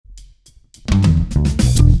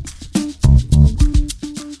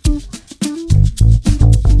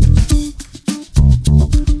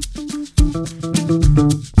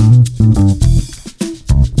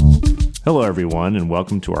everyone, and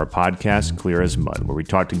welcome to our podcast, Clear as Mud, where we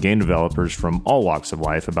talk to game developers from all walks of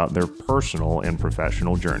life about their personal and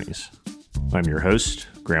professional journeys. I'm your host,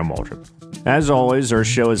 Graham Waldrop. As always, our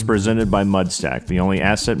show is presented by Mudstack, the only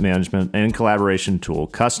asset management and collaboration tool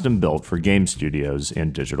custom built for game studios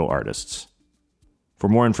and digital artists. For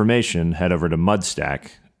more information, head over to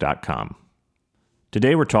mudstack.com.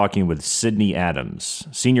 Today we're talking with Sydney Adams,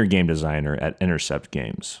 senior game designer at Intercept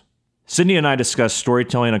Games. Sydney and I discuss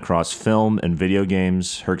storytelling across film and video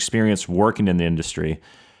games, her experience working in the industry,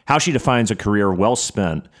 how she defines a career well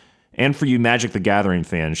spent, and for you Magic the Gathering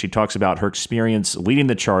fans, she talks about her experience leading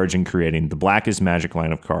the charge in creating the Black is Magic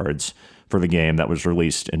line of cards for the game that was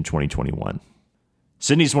released in 2021.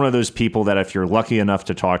 Sydney's one of those people that if you're lucky enough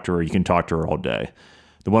to talk to her, you can talk to her all day.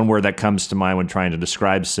 The one word that comes to mind when trying to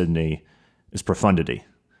describe Sydney is profundity.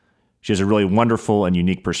 She has a really wonderful and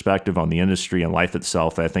unique perspective on the industry and life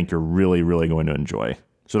itself that I think you're really, really going to enjoy.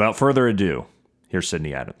 So without further ado, here's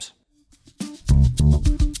Sydney Adams.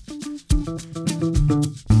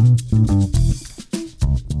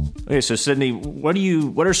 Okay, so Sydney, what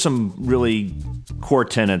are some really core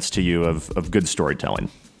tenets to you of good storytelling?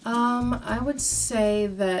 I would say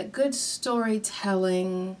that good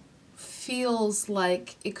storytelling feels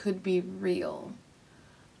like it could be real.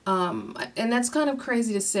 And that's kind of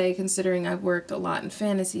crazy to say considering I've worked a lot in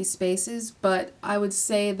fantasy spaces, but I would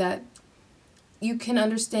say that you can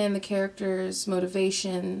understand the character's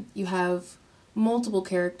motivation. You have multiple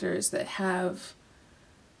characters that have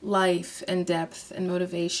life and depth and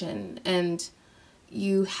motivation, and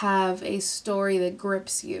you have a story that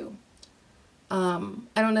grips you. I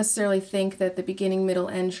don't necessarily think that the beginning, middle,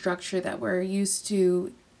 end structure that we're used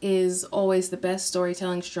to is always the best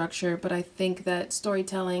storytelling structure, but I think that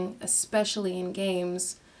storytelling, especially in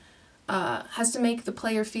games, has to make the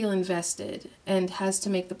player feel invested and has to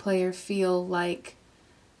make the player feel like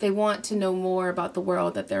they want to know more about the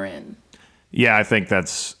world that they're in. Yeah, I think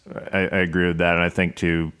I agree with that, and I think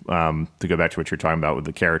to go back to what you're talking about with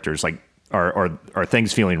the characters, like are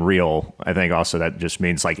things feeling real? I think also that just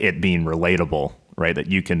means like it being relatable. Right, that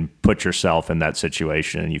you can put yourself in that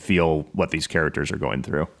situation and you feel what these characters are going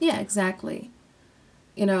through. Yeah, exactly.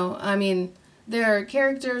 You know, I mean, there are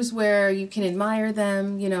characters where you can admire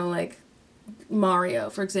them, you know, like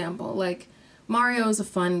Mario, for example. Like, Mario is a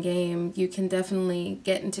fun game. You can definitely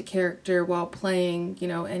get into character while playing, you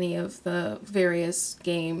know, any of the various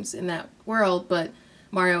games in that world, but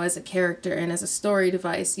Mario as a character and as a story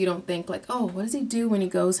device, you don't think like, oh, what does he do when he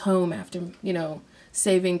goes home after, you know,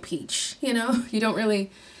 saving Peach, you know? You're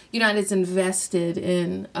not as invested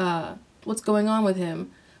in what's going on with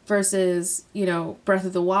him versus, you know, Breath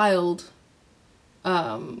of the Wild,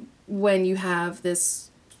 when you have this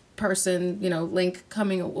person, you know, Link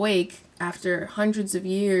coming awake after hundreds of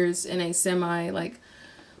years in a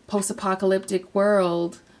post-apocalyptic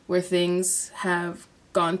world where things have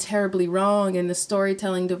gone terribly wrong and the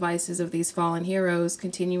storytelling devices of these fallen heroes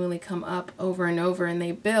continually come up over and over and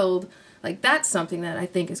they build. Like, that's something that I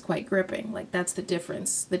think is quite gripping. Like, that's the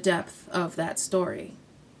difference, the depth of that story.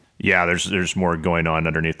 Yeah, there's more going on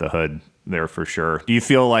underneath the hood there for sure. Do you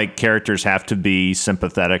feel like characters have to be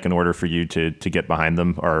sympathetic in order for you to get behind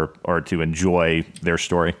them or to enjoy their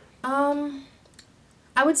story?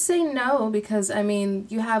 I would say no, because, I mean,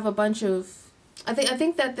 you have a bunch of... I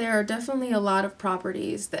think that there are definitely a lot of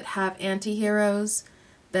properties that have anti-heroes,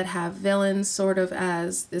 that have villains sort of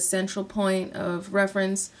as the central point of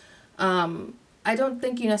reference. I don't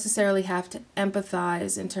think you necessarily have to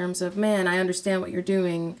empathize in terms of, man, I understand what you're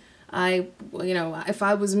doing. If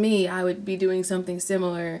I was me, I would be doing something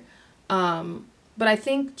similar. But I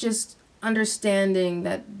think just understanding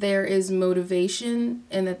that there is motivation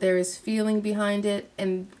and that there is feeling behind it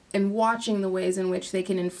and watching the ways in which they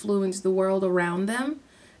can influence the world around them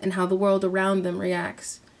and how the world around them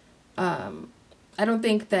reacts. I don't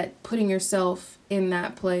think that putting yourself in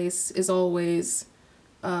that place is always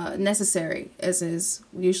necessary, as is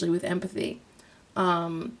usually with empathy.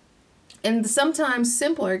 And sometimes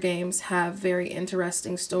simpler games have very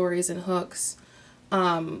interesting stories and hooks.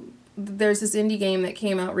 There's this indie game that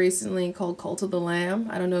came out recently called Cult of the Lamb.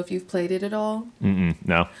 I don't know if you've played it at all.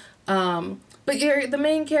 No. But the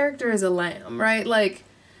main character is a lamb, right? Like,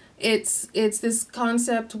 it's this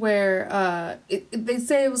concept where they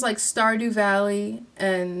say it was like Stardew Valley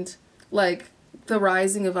and like The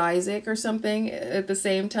Rising of Isaac or something at the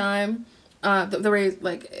same time. And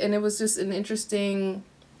it was just an interesting.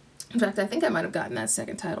 In fact, I think I might have gotten that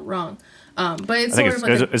second title wrong. But it's sort of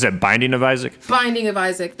like is it Binding of Isaac? Binding of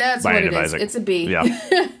Isaac. That's Binding what it is. Isaac. It's a B.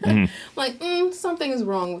 Yeah. Like, something is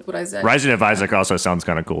wrong with what I said. Rising of Isaac also sounds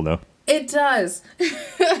kind of cool, though. It does.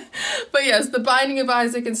 But yes, the Binding of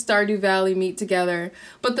Isaac and Stardew Valley meet together.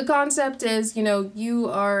 But the concept is, you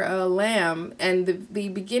are a lamb, and the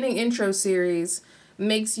beginning intro series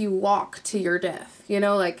makes you walk to your death,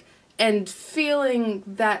 and feeling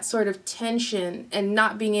that sort of tension and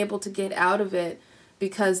not being able to get out of it,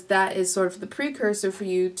 because that is sort of the precursor for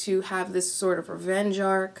you to have this sort of revenge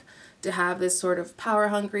arc, to have this sort of power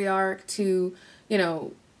hungry arc, to,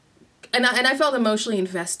 and I felt emotionally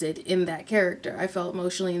invested in that character. I felt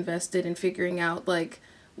emotionally invested in figuring out, like,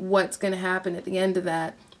 what's going to happen at the end of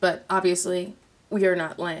that. But obviously, we are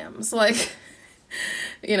not lambs. Like,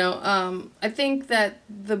 I think that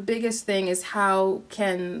the biggest thing is how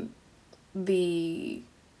can the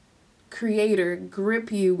creator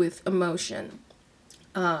grip you with emotion.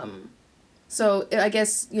 So I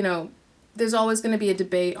guess, there's always going to be a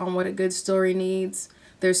debate on what a good story needs.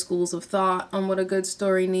 There's schools of thought on what a good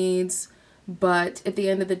story needs. But at the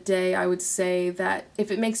end of the day, I would say that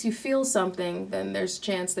if it makes you feel something, then there's a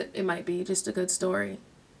chance that it might be just a good story.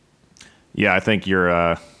 Yeah, I think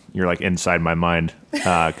you're like inside my mind,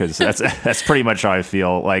 because that's pretty much how I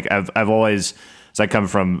feel. Like I've always, as I come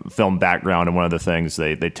from film background, and one of the things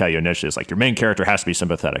they tell you initially is like your main character has to be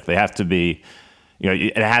sympathetic. They have to be,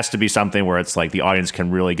 it has to be something where it's like the audience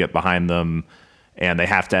can really get behind them, and they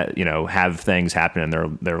have to, have things happen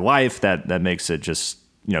in their life that makes it just,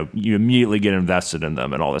 you immediately get invested in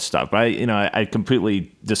them and all this stuff. But I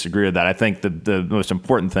completely disagree with that. I think the most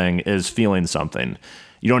important thing is feeling something.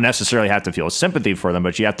 You don't necessarily have to feel sympathy for them,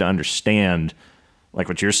 but you have to understand, like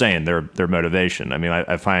what you're saying, their motivation. I mean,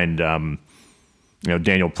 I find,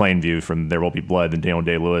 Daniel Plainview from There Will Be Blood, the Daniel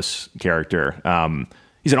Day-Lewis character,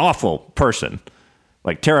 he's an awful person,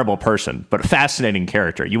 like terrible person, but a fascinating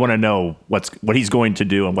character. You want to know what he's going to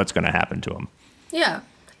do and what's going to happen to him. Yeah.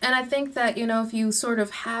 And I think that, if you sort of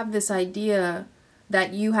have this idea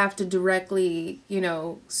that you have to directly,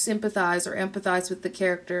 sympathize or empathize with the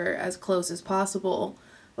character as close as possible,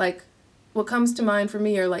 like, what comes to mind for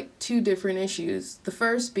me are like two different issues. The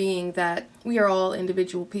first being that we are all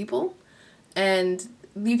individual people, and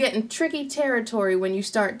you get in tricky territory when you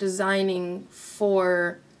start designing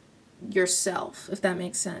for yourself, if that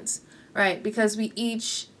makes sense, right? Because we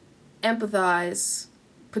each empathize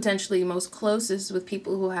potentially most closest with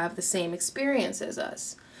people who have the same experience as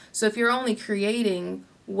us. So if you're only creating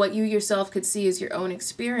what you yourself could see as your own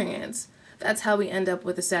experience, that's how we end up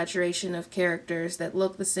with a saturation of characters that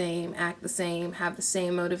look the same, act the same, have the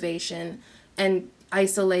same motivation, and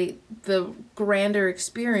isolate the grander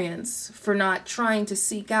experience for not trying to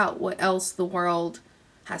seek out what else the world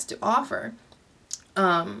has to offer.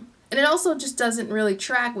 And it also just doesn't really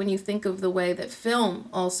track when you think of the way that film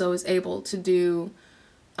also is able to do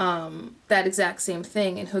that exact same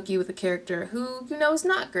thing and hook you with a character who, is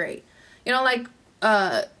not great. Like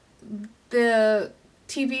the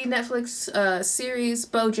TV Netflix series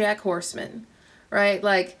BoJack Horseman, right?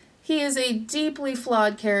 Like, he is a deeply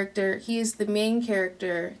flawed character. He is the main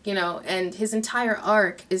character, and his entire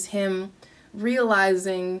arc is him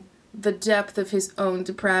realizing the depth of his own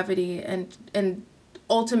depravity and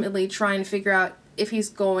ultimately trying to figure out if he's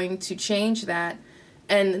going to change that,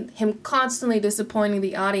 and him constantly disappointing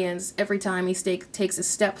the audience every time he takes a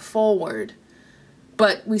step forward.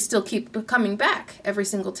 But we still keep coming back every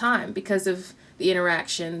single time because of the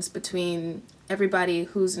interactions between everybody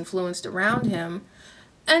who's influenced around him.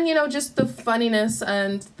 And, just the funniness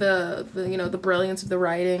and the brilliance of the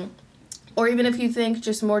writing. Or even if you think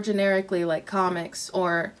just more generically like comics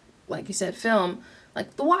or, like you said, film,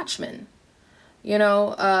 like The Watchmen. You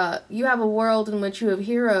have a world in which you have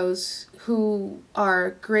heroes who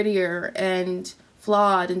are grittier and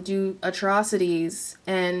flawed and do atrocities,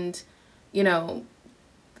 and,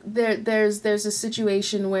 there's a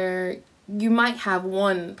situation where you might have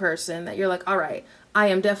one person that you're like, all right, I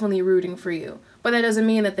am definitely rooting for you. But that doesn't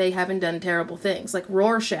mean that they haven't done terrible things. Like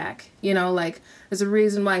Rorschach, like, there's a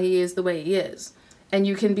reason why he is the way he is. And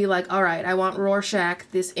you can be like, all right, I want Rorschach,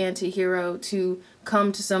 this anti-hero, to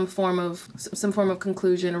come to some form of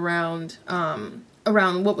conclusion around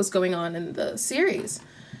what was going on in the series.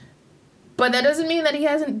 But that doesn't mean that he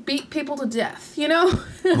hasn't beat people to death,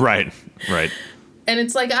 Right. And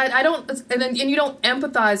it's like, I don't, and you don't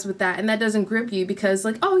empathize with that, and that doesn't grip you because,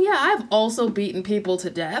 like, oh yeah, I've also beaten people to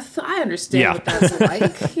death. I understand what that's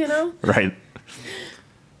like, Right.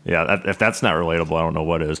 Yeah, if that's not relatable, I don't know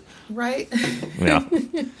what is. Right? Yeah.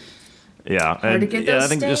 Yeah. Hard to get those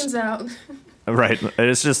stains out. Right.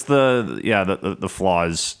 It's just the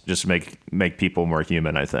flaws just make people more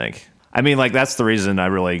human, I think. I mean, like, that's the reason I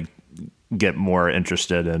really get more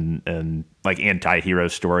interested in like anti-hero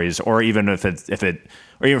stories, or even if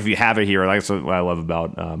you have a hero. That's what I love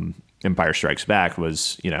about Empire Strikes Back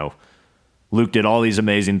was, Luke did all these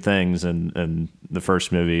amazing things in the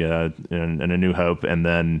first movie, in A New Hope, and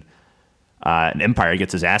then Empire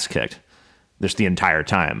gets his ass kicked just the entire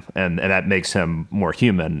time, and that makes him more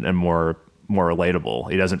human and more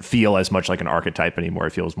relatable. He doesn't feel as much like an archetype anymore. He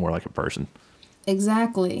feels more like a person.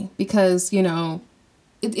 Exactly, because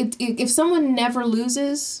if someone never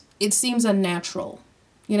loses, it seems unnatural.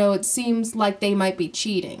 It seems like they might be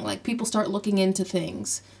cheating. Like, people start looking into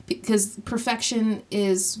things because perfection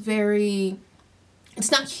is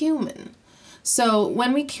it's not human. So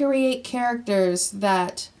when we create characters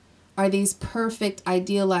that are these perfect,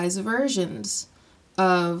 idealized versions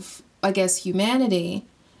of, I guess, humanity,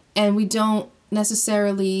 and we don't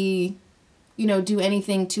necessarily, do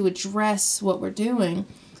anything to address what we're doing,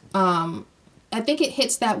 I think it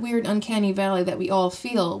hits that weird uncanny valley that we all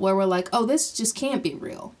feel, where we're like, oh, this just can't be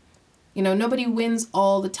real. Nobody wins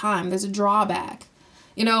all the time. There's a drawback.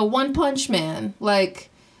 One Punch Man, like,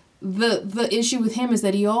 the issue with him is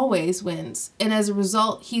that he always wins. And as a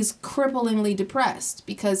result, he's cripplingly depressed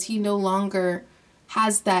because he no longer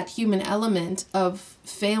has that human element of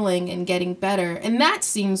failing and getting better. And that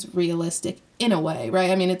seems realistic in a way,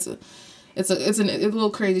 right? I mean, it's a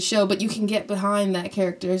little crazy show, but you can get behind that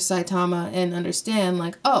character, Saitama, and understand,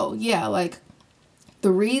 like, oh, yeah, like,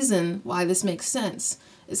 the reason why this makes sense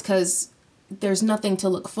is because there's nothing to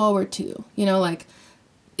look forward to. Like,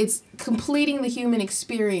 it's completing the human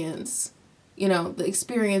experience, the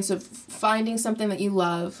experience of finding something that you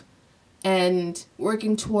love and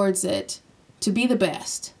working towards it to be the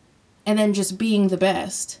best, and then just being the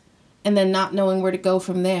best, and then not knowing where to go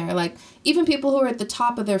from there. Like, even people who are at the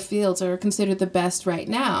top of their fields are considered the best right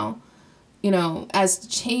now. As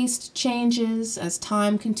taste changes, as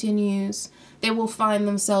time continues, they will find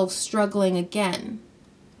themselves struggling again.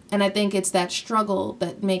 And I think it's that struggle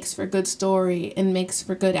that makes for good story and makes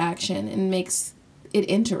for good action and makes it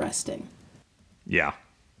interesting. Yeah,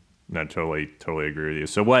 I totally agree with you.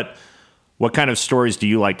 So what kind of stories do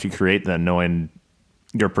you like to create then, knowing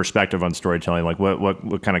your perspective on storytelling? Like,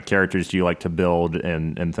 what kind of characters do you like to build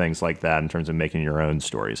and things like that in terms of making your own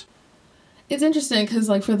stories? It's interesting because,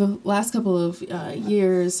 like, for the last couple of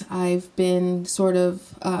years, I've been sort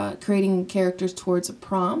of creating characters towards a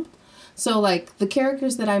prompt. So, like, the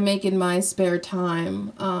characters that I make in my spare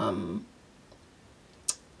time, I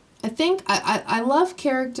think I love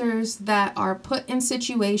characters that are put in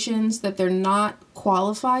situations that they're not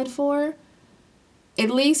qualified for, at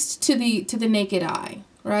least to the naked eye,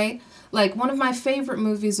 right? Like, one of my favorite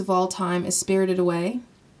movies of all time is Spirited Away.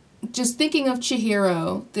 Just thinking of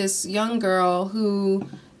Chihiro, this young girl who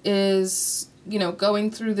is,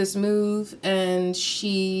 going through this move, and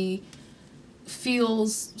she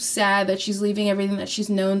feels sad that she's leaving everything that she's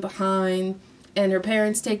known behind, and her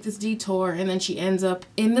parents take this detour, and then she ends up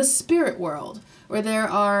in the spirit world where there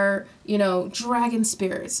are, dragon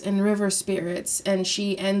spirits and river spirits, and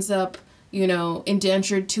she ends up,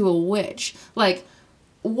 indentured to a witch. Like,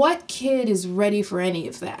 what kid is ready for any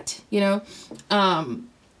of that,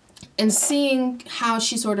 and seeing how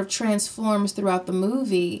she sort of transforms throughout the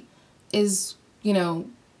movie is,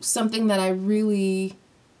 something that I really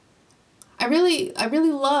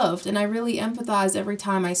loved, and I really empathize every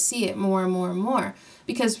time I see it more and more and more,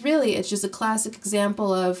 because really it's just a classic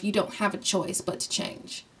example of you don't have a choice but to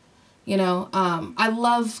change. I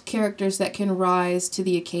love characters that can rise to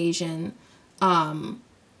the occasion, and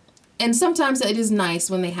sometimes it is nice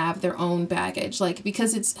when they have their own baggage, like,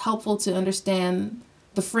 because it's helpful to understand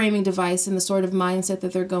the framing device and the sort of mindset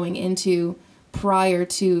that they're going into prior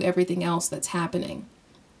to everything else that's happening.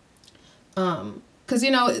 Because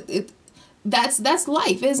that's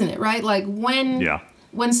life, isn't it? Right? Like,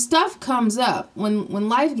 when stuff comes up, when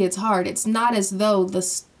life gets hard, it's not as though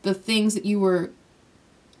the things that you were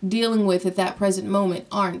dealing with at that present moment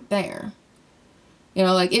aren't there.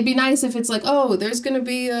 Like, it'd be nice if it's like, oh, there's going to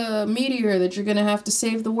be a meteor that you're going to have to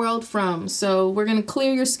save the world from, so we're going to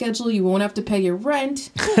clear your schedule, you won't have to pay your rent,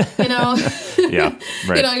 Yeah,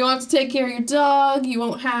 right. You won't have to take care of your dog, you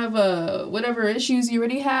won't have whatever issues you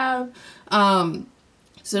already have,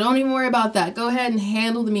 so don't even worry about that. Go ahead and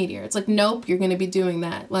handle the meteor. It's like, nope, you're going to be doing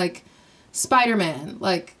that. Like, Spider-Man,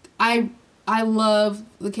 like, I love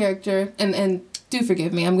the character, and do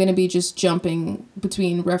forgive me, I'm going to be just jumping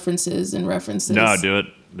between references and references. No, do it.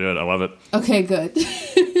 I love it. Okay, good.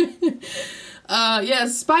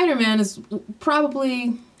 Spider-Man is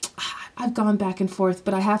probably, I've gone back and forth,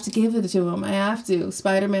 but I have to give it to him. I have to.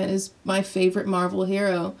 Spider-Man is my favorite Marvel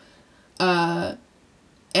hero. And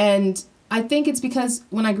I think it's because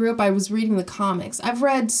when I grew up, I was reading the comics. I've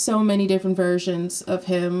read so many different versions of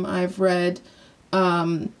him. I've read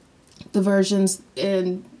the versions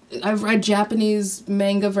in I've read Japanese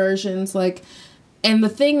manga versions, like, and the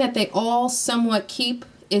thing that they all somewhat keep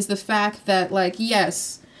is the fact that, like,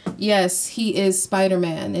 yes, he is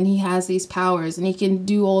Spider-Man and he has these powers and he can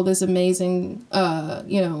do all this amazing,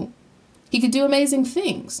 he could do amazing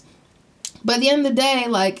things. But at the end of the day,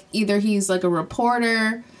 like, either he's like a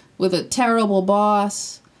reporter with a terrible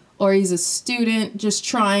boss, or he's a student just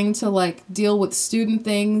trying to, like, deal with student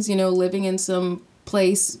things, living in some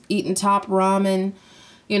place, eating top ramen.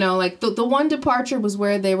 Like, the one departure was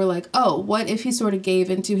where they were like, oh, what if he sort of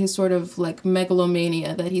gave into his sort of, like,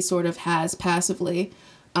 megalomania that he sort of has passively?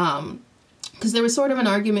 Because there was sort of an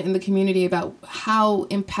argument in the community about how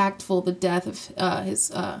impactful the death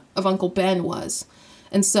of Uncle Ben was.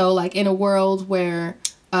 And so, like, in a world where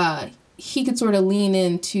he could sort of lean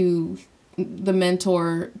into the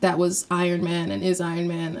mentor that was Iron Man and is Iron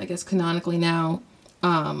Man, I guess, canonically now,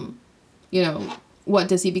 what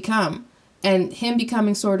does he become? And him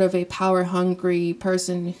becoming sort of a power-hungry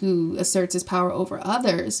person who asserts his power over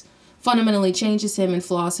others fundamentally changes him and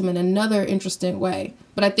flaws him in another interesting way.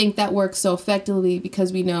 But I think that works so effectively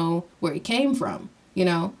because we know where he came from,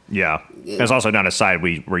 Yeah. There's also not a side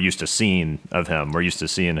we're used to seeing of him. We're used to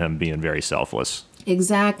seeing him being very selfless.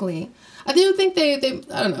 Exactly. I do think they I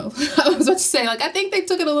don't know. I was about to say, like, I think they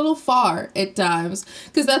took it a little far at times.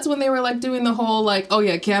 Because that's when they were, like, doing the whole, like, oh,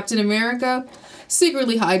 yeah, Captain America,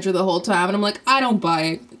 secretly Hydra the whole time. And I'm like, I don't buy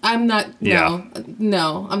it. I'm not,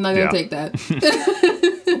 no, I'm not going to take that.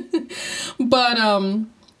 But,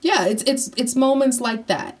 yeah, it's moments like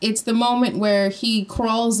that. It's the moment where he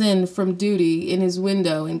crawls in from duty in his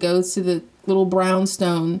window and goes to the little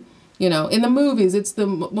brownstone. In the movies, it's the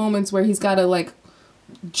moments where he's got to, like,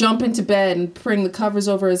 jump into bed and bring the covers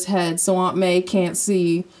over his head so Aunt May can't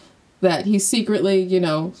see that he's secretly,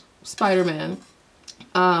 Spider-Man.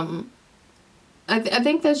 I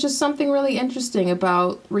think there's just something really interesting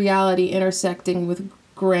about reality intersecting with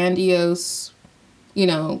grandiose,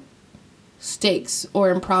 stakes or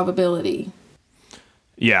improbability.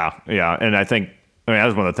 Yeah. And I think, that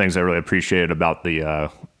was one of the things I really appreciated about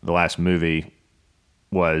the last movie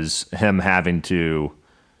was him having to,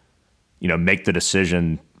 make the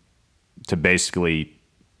decision to basically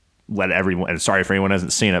let everyone, and sorry for anyone who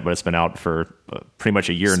hasn't seen it, but it's been out for pretty much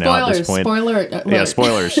a year now at this point. Spoiler alert. Yeah,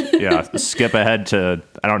 spoilers. Yeah, skip ahead to,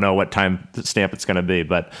 I don't know what time stamp it's going to be,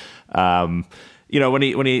 but, when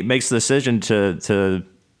he makes the decision to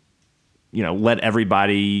let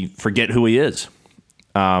everybody forget who he is,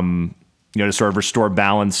 to sort of restore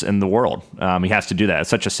balance in the world. He has to do that.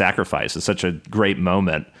 It's such a sacrifice. It's such a great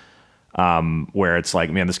moment. Where it's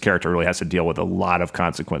like, man, this character really has to deal with a lot of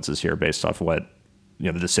consequences here based off what,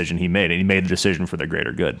 the decision he made. And he made the decision for the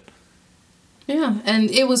greater good. Yeah,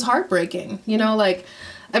 and it was heartbreaking. Like,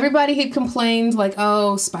 everybody had complained, like,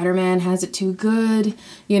 oh, Spider-Man has it too good.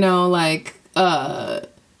 Like,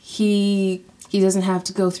 he doesn't have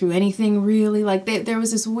to go through anything, really. Like, there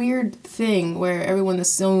was this weird thing where everyone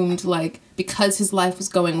assumed, like, because his life was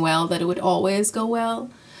going well, that it would always go well.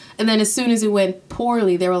 And then as soon as it went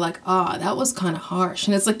poorly, they were like, that was kind of harsh.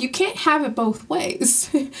 And it's like, you can't have it both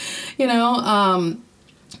ways,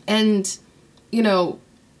 and,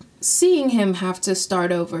 seeing him have to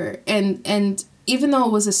start over. And even though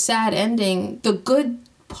it was a sad ending, the good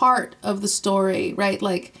part of the story, right?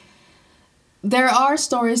 Like, there are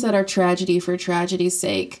stories that are tragedy for tragedy's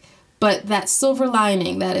sake, but that silver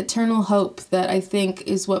lining, that eternal hope that I think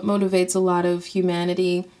is what motivates a lot of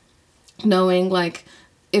humanity, knowing, like,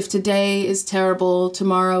 if today is terrible,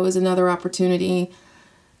 tomorrow is another opportunity.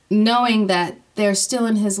 Knowing that they're still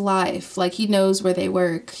in his life, like, he knows where they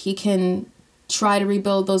work. He can try to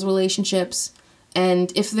rebuild those relationships.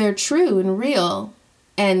 And if they're true and real,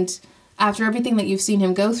 and after everything that you've seen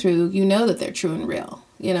him go through, that they're true and real.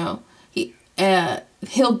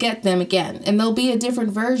 He'll get them again. And there'll be a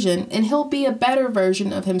different version. And he'll be a better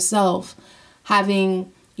version of himself,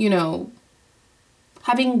 having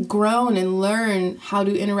grown and learned how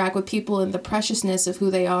to interact with people and the preciousness of who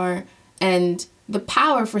they are and the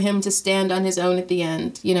power for him to stand on his own at the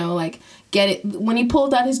end, like, get it. When he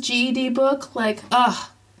pulled out his GED book, like, not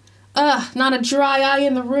a dry eye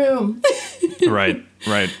in the room. Right.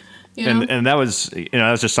 And that was,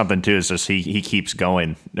 that was just something too, is just he keeps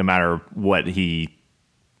going no matter what no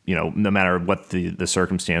matter what the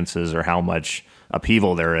circumstances or how much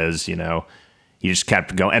upheaval there is, he just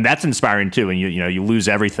kept going. And that's inspiring too. And you lose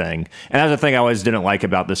everything. And that's the thing I always didn't like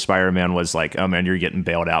about this Spider-Man was like, oh man, you're getting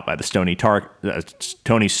bailed out by the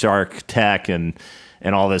Tony Stark tech and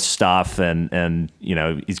all this stuff. And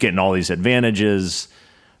he's getting all these advantages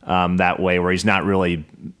that way where he's not really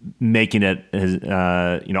making it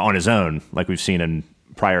on his own, like we've seen in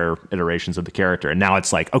prior iterations of the character. And now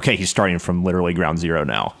it's like, okay, he's starting from literally ground zero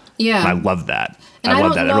now. Yeah. And I love that. And I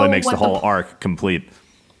love that. It really know makes the what whole arc complete.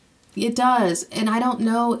 It does. And I don't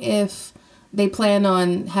know if they plan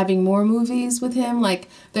on having more movies with him. Like,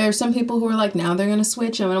 there are some people who are like, now they're going to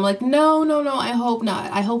switch him. And I'm like, no, I hope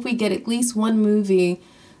not. I hope we get at least one movie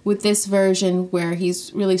with this version where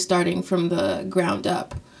he's really starting from the ground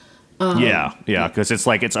up. Yeah, because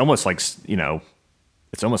it's almost like, you know,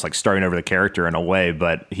 it's almost like starting over the character in a way,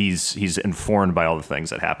 but he's informed by all the things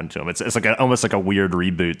that happened to him. It's like almost like a weird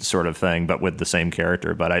reboot sort of thing, but with the same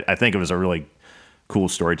character. But I think it was a really cool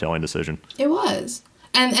storytelling decision. It was.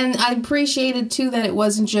 And I appreciated, too, that it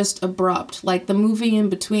wasn't just abrupt. Like, the movie in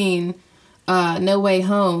between, No Way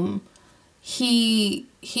Home, he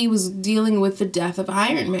was dealing with the death of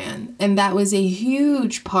Iron Man. And that was a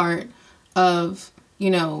huge part of, you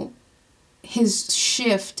know, his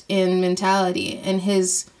shift in mentality and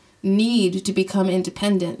his need to become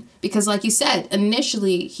independent. Because like you said,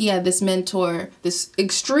 initially he had this mentor, this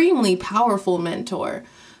extremely powerful mentor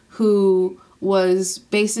who was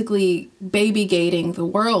basically baby gating the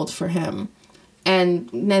world for him. And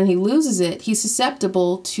then he loses it. He's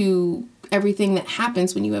susceptible to everything that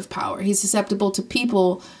happens when you have power. He's susceptible to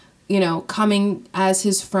people, you know, coming as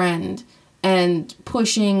his friend and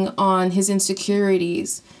pushing on his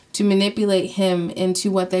insecurities to manipulate him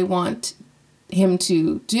into what they want him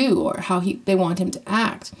to do or how they want him to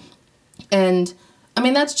act. And I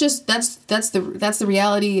mean, that's the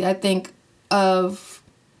reality, I think, of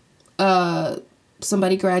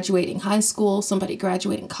somebody graduating high school, somebody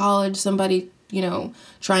graduating college, somebody, you know,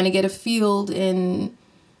 trying to get a field in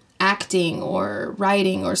acting or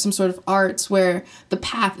writing or some sort of arts where the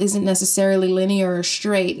path isn't necessarily linear or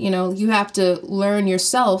straight. You know, you have to learn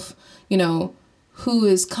yourself, you know, who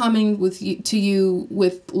is coming to you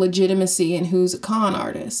with legitimacy and who's a con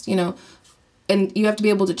artist, you know, and you have to be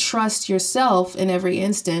able to trust yourself in every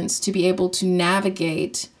instance to be able to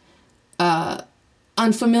navigate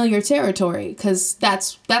unfamiliar territory, because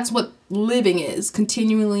that's what living is,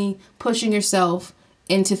 continually pushing yourself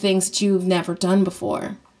into things that you've never done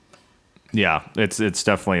before. Yeah, it's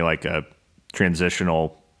definitely like a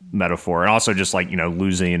transitional metaphor, and also just like, you know,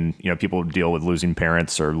 losing, you know, people deal with losing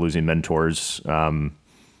parents or losing mentors,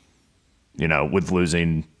 you know, with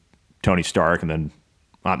losing Tony Stark and then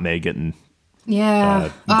Aunt May getting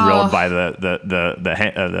grilled by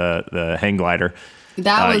the hang glider.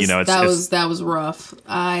 That was you know, that was rough.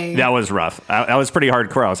 That was rough. I was pretty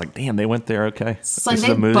hardcore. I was like, damn, they went there. Okay, it's like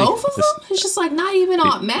both of them. It's just like not even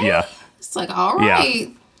Aunt May. Yeah, it's like all right.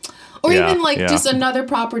 Yeah. Or even like just another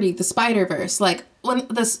property, the Spider-Verse. Like when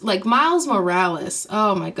this, like Miles Morales.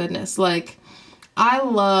 Oh my goodness! Like I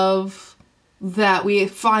love that we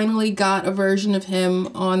finally got a version of him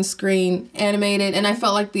on screen, animated, and I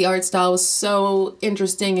felt like the art style was so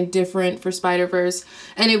interesting and different for Spider-Verse,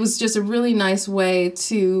 and it was just a really nice way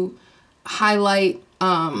to highlight,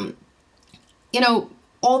 you know,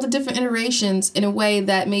 all the different iterations in a way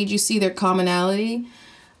that made you see their commonality.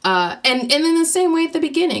 And in the same way at the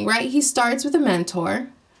beginning, right? He starts with a mentor,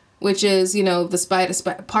 which is, you know,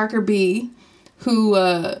 the Parker B, who,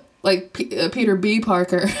 Peter B.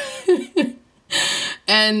 Parker.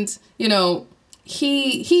 And, you know,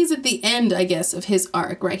 he's at the end, I guess, of his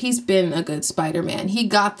arc, right? He's been a good Spider-Man. He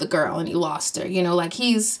got the girl and he lost her, you know, like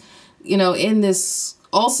he's, you know, in this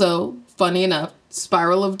also, funny enough,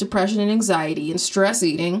 spiral of depression and anxiety and stress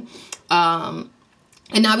eating.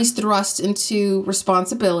 And now he's thrust into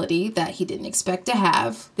responsibility that he didn't expect to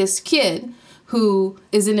have. This kid who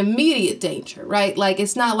is in immediate danger, right? Like,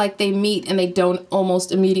 it's not like they meet and they don't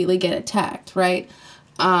almost immediately get attacked, right?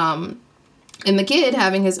 And the kid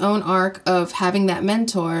having his own arc of having that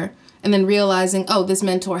mentor and then realizing, oh, this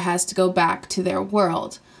mentor has to go back to their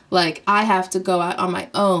world. Like, I have to go out on my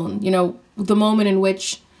own. You know, the moment in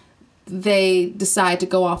which they decide to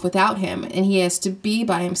go off without him and he has to be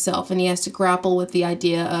by himself and he has to grapple with the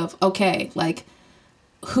idea of, okay, like,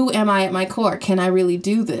 who am I at my core? Can I really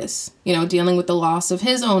do this? You know, dealing with the loss of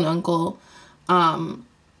his own uncle.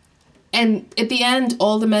 And at the end,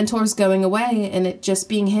 all the mentors going away and it just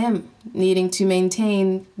being him needing to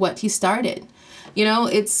maintain what he started. You know,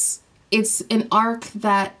 it's an arc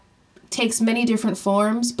that takes many different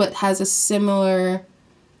forms but has a similar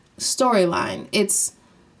storyline. It's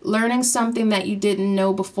learning something that you didn't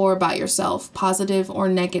know before about yourself, positive or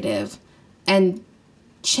negative, and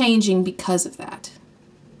changing because of that.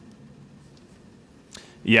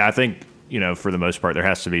 Yeah, I think, you know, for the most part, there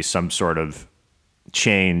has to be some sort of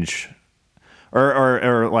change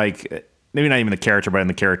or like maybe not even the character, but in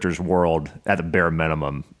the character's world at the bare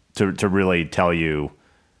minimum to really tell you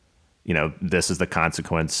this is the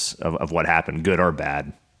consequence of what happened, good or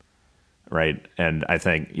bad. Right. And I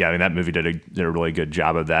think, that movie did a really good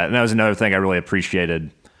job of that. And that was another thing I really appreciated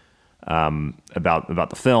about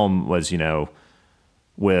the film was,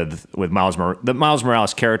 with Miles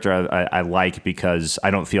Morales character, I like because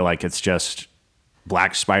I don't feel like it's just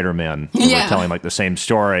Black Spider-Man. We're telling like the same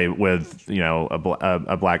story with,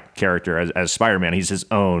 a black character as Spider-Man. He's his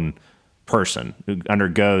own person who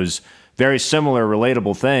undergoes very similar,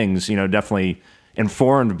 relatable things, definitely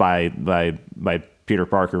informed by Peter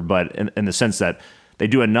Parker, but in the sense that they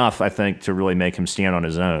do enough, I think, to really make him stand on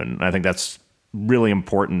his own. And I think that's really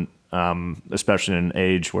important, especially in an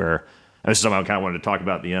age where, this is something I kind of wanted to talk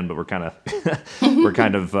about at the end, but we're kind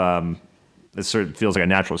of, it sort of feels like a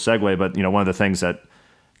natural segue. But, one of the things that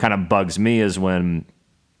kind of bugs me is when,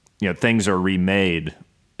 things are remade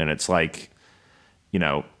and it's like,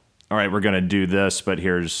 all right, we're going to do this, but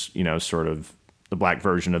here's, sort of the black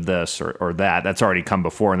version of this or that. That's already come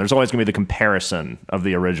before. And there's always going to be the comparison of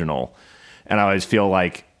the original. And I always feel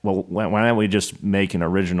like, well, why don't we just make an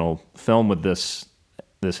original film with this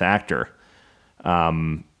actor,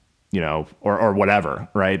 or whatever,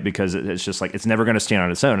 right? Because it's just like, it's never going to stand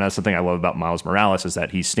on its own. And that's the thing I love about Miles Morales is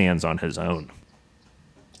that he stands on his own.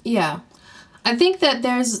 Yeah. I think that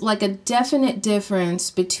there's like a definite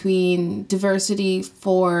difference between diversity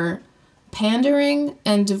for pandering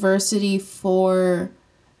and diversity for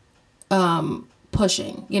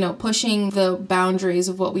pushing the boundaries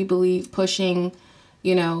of what we believe, pushing,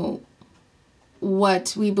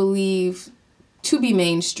 what we believe to be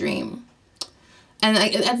mainstream. And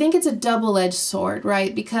I think it's a double-edged sword,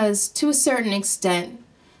 right? Because to a certain extent,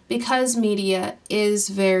 because media is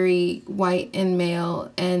very white and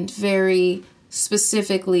male and very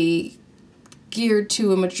specifically geared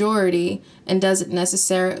to a majority and doesn't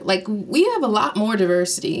necessarily, like, we have a lot more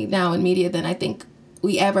diversity now in media than I think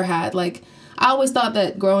we ever had. Like, I always thought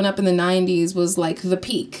that growing up in the 90s was like the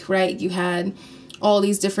peak, right? You had all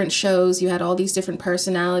these different shows, you had all these different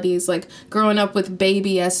personalities, like growing up with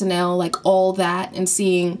Baby SNL, like all that, and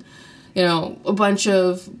seeing, a bunch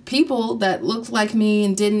of people that looked like me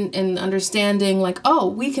and didn't, and understanding like, oh,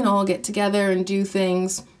 we can all get together and do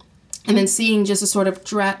things. And then seeing just a sort of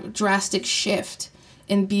drastic shift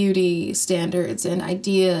in beauty standards and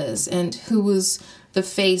ideas and who was the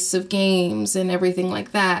face of games and everything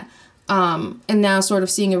like that. And now sort of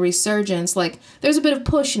seeing a resurgence, like there's a bit of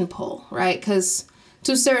push and pull, right? Because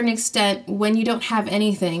to a certain extent, when you don't have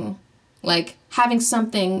anything, like having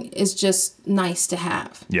something is just nice to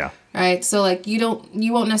have. Yeah. Right? So like you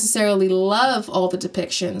won't necessarily love all the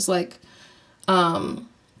depictions. Like, I'm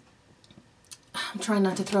trying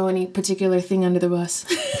not to throw any particular thing under the bus,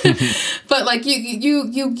 but like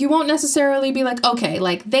you won't necessarily be like, okay,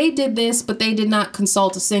 like they did this, but they did not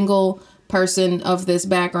consult a single person of this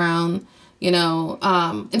background, in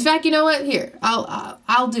fact, you know what? Here,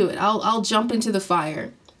 I'll do it. I'll jump into the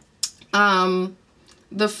fire.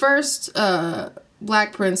 The first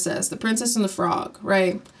Black Princess, The Princess and the Frog,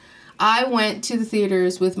 right? I went to the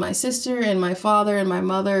theaters with my sister and my father and my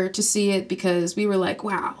mother to see it because we were like,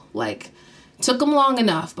 wow, like, took them long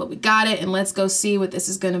enough, but we got it, and let's go see what this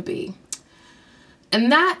is going to be.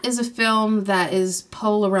 And that is a film that is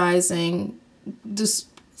polarizing just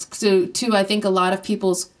to I think, a lot of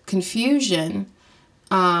people's confusion,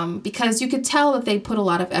 because you could tell that they put a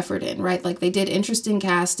lot of effort in, right? Like, they did interesting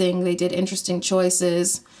casting, they did interesting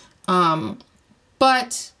choices,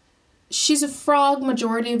 but she's a frog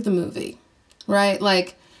majority of the movie, right?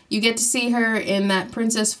 Like, you get to see her in that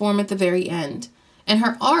princess form at the very end. And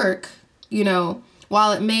her arc,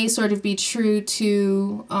 while it may sort of be true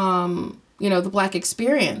to, the Black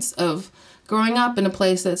experience of growing up in a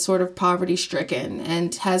place that's sort of poverty-stricken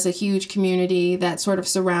and has a huge community that sort of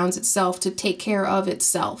surrounds itself to take care of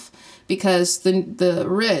itself because the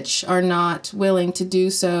rich are not willing to do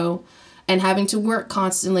so and having to work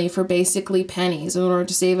constantly for basically pennies in order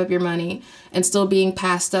to save up your money and still being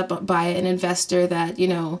passed up by an investor that,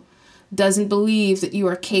 doesn't believe that you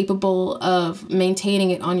are capable of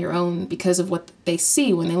maintaining it on your own because of what they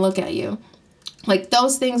see when they look at you. Like,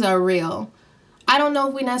 those things are real. I don't know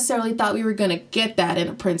if we necessarily thought we were going to get that in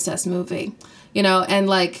a princess movie,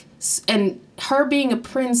 and her being a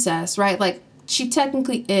princess, right? Like, she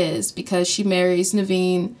technically is because she marries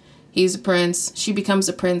Naveen. He's a prince. She becomes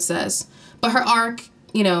a princess. But her arc,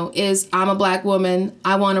 is I'm a Black woman.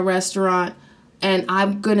 I want a restaurant. And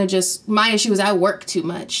I'm going to my issue is I work too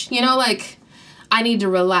much. I need to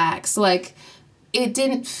relax. Like,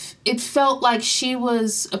 it felt like she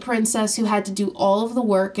was a princess who had to do all of the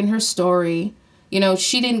work in her story,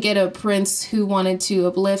 She didn't get a prince who wanted to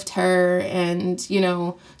uplift her and,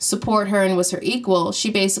 support her and was her equal. She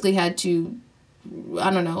basically had to,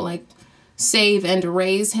 I don't know, like, save and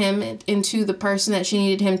raise him into the person that she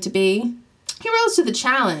needed him to be. He rose to the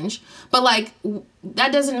challenge, but, like,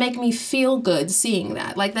 that doesn't make me feel good seeing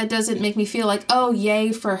that. Like, that doesn't make me feel like, oh,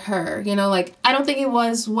 yay for her. Like, I don't think it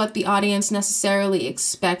was what the audience necessarily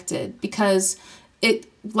expected, because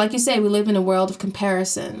like you say, we live in a world of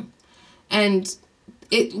comparison. And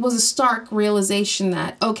it was a stark realization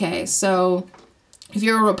that, okay, so if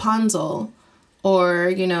you're a Rapunzel,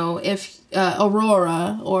 or, if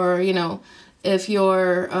Aurora, or, if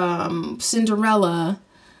you're Cinderella,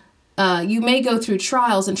 you may go through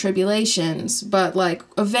trials and tribulations, but, like,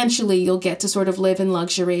 eventually you'll get to sort of live in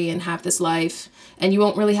luxury and have this life, and you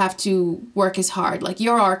won't really have to work as hard. Like,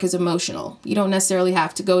 your arc is emotional. You don't necessarily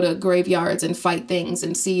have to go to graveyards and fight things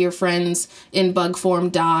and see your friends in bug form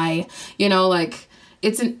die. Like,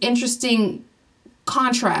 it's an interesting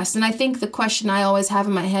contrast. And I think the question I always have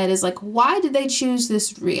in my head is, like, why did they choose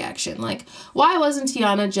this reaction? Like, why wasn't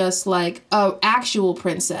Tiana just, like, a actual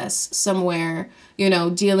princess somewhere,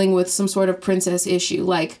 dealing with some sort of princess issue,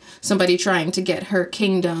 like somebody trying to get her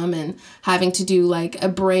kingdom and having to do, like, a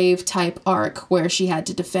brave type arc where she had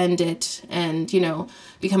to defend it and,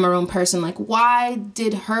 become her own person? Like, why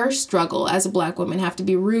did her struggle as a Black woman have to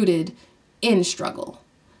be rooted in struggle?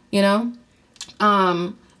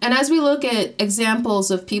 And as we look at examples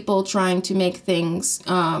of people trying to make things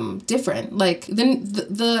different, like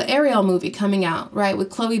the Ariel movie coming out, right, with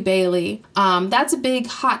Chloe Bailey, that's a big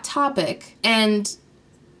hot topic. And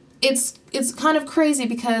it's kind of crazy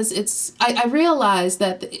because I realize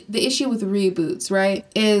that the issue with reboots, right,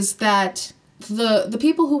 is that the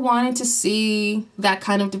people who wanted to see that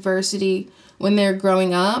kind of diversity when they're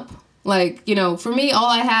growing up, like, for me, all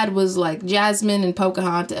I had was, like, Jasmine and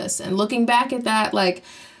Pocahontas. And looking back at that, like,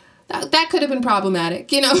 that could have been problematic,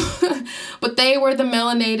 but they were the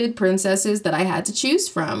melanated princesses that I had to choose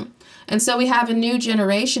from. And so we have a new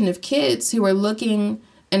generation of kids who are looking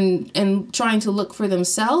and trying to look for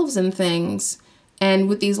themselves in things. And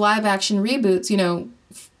with these live action reboots,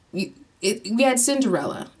 we had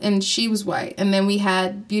Cinderella and she was white. And then we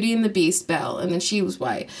had Beauty and the Beast, Belle, and then she was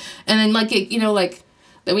white. And then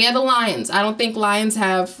then we had the lions. I don't think lions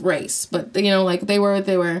have race, but, like, they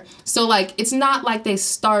were. So, like, it's not like they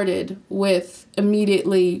started with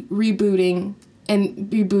immediately rebooting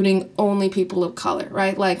only people of color,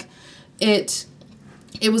 right? Like, it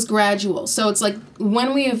was gradual. So it's like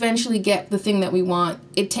when we eventually get the thing that we want,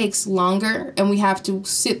 it takes longer and we have to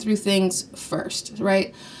sit through things first,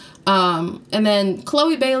 right? And then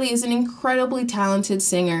Chloe Bailey is an incredibly talented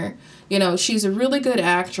singer. She's a really good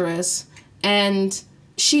actress, and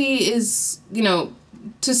she is,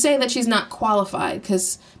 to say that she's not qualified,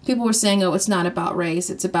 because people were saying, oh, it's not about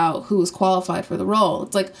race, it's about who is qualified for the role.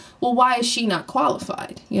 It's like, well, why is she not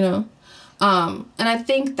qualified, And I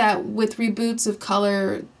think that with reboots of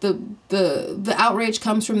color, the outrage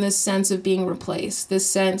comes from this sense of being replaced, this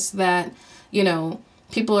sense that,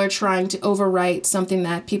 people are trying to overwrite something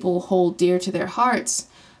that people hold dear to their hearts.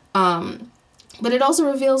 But it also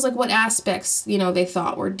reveals, like, what aspects, they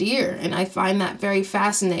thought were dear. And I find that very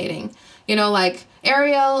fascinating. Like,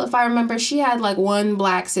 Ariel, if I remember, she had, like, one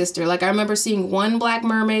Black sister. Like, I remember seeing one Black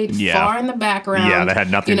mermaid far in the background. Yeah, that had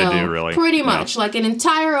nothing to do, really. Pretty much. Like, an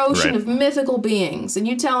entire ocean of mythical beings. And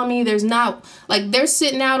you telling me there's not, like, they're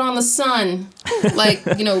sitting out on the sun. Like,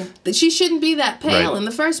 she shouldn't be that pale in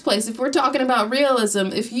the first place. If we're talking about realism,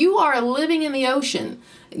 if you are living in the ocean,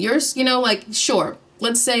 you're, like, sure,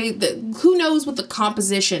 let's say that who knows what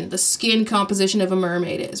the skin composition of a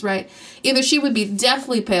mermaid is, right? Either she would be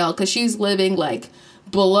deathly pale because she's living, like,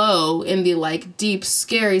 below in the, like, deep,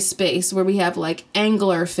 scary space where we have, like,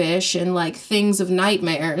 anglerfish and, like, things of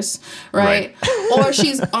nightmares, right? Or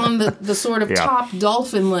she's on the sort of top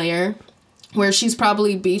dolphin layer where she's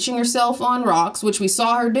probably beaching herself on rocks, which we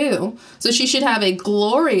saw her do. So she should have a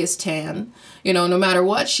glorious tan, no matter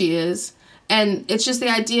what she is. And it's just the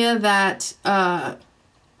idea that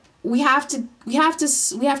we have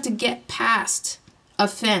to get past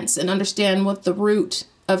offense and understand what the root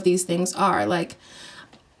of these things are. Like,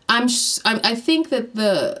 I think that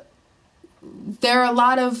there are a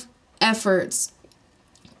lot of efforts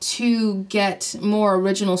to get more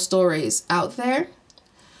original stories out there,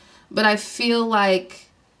 but I feel like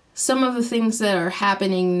some of the things that are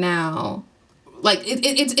happening now, like,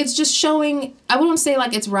 it's just showing, I wouldn't say,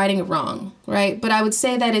 like, it's righting a wrong, right? But I would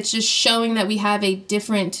say that it's just showing that we have a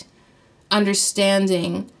different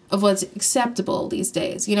understanding of what's acceptable these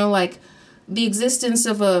days. Like, the existence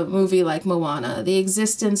of a movie like Moana, the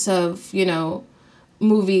existence of,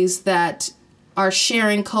 movies that are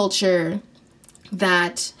sharing culture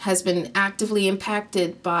that has been actively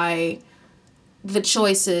impacted by the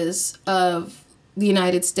choices of the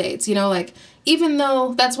United States. You know, like, even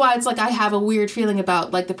though that's why it's like I have a weird feeling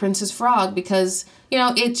about like The Princess Frog, because, you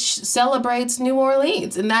know, it celebrates New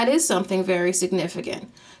Orleans, and that is something very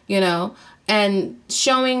significant, you know, and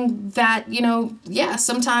showing that, you know, yeah,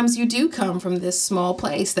 sometimes you do come from this small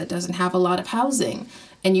place that doesn't have a lot of housing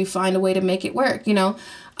and you find a way to make it work, you know.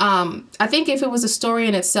 I think if it was a story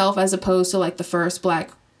in itself as opposed to like the first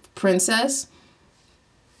Black princess,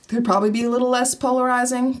 could probably be a little less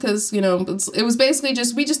polarizing, because, you know, it was basically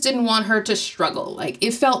just, we just didn't want her to struggle. Like,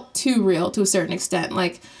 it felt too real to a certain extent.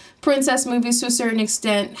 Like, princess movies to a certain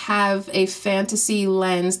extent have a fantasy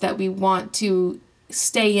lens that we want to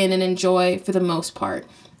stay in and enjoy for the most part.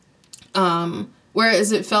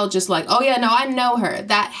 Whereas it felt just like, oh yeah, no, I know her.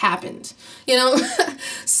 That happened. You know,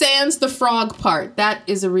 sans the frog part, that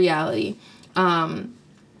is a reality. And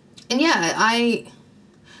yeah,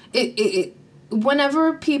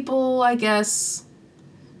 whenever people, I guess,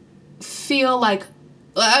 I feel like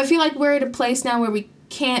we're at a place now where we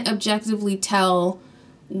can't objectively tell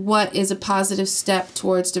what is a positive step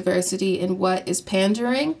towards diversity and what is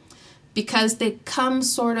pandering, because they come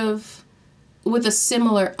sort of with a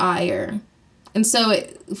similar ire. And so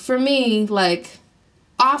for me, like,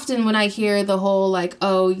 often when I hear the whole, like,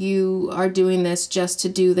 oh, you are doing this just to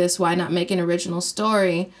do this, why not make an original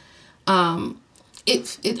story?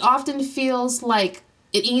 It often feels like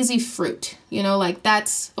an easy fruit, you know, like,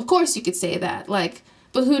 that's, of course you could say that, like,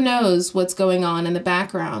 but who knows what's going on in the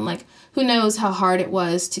background? Like, who knows how hard it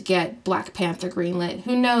was to get Black Panther greenlit?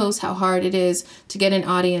 Who knows how hard it is to get an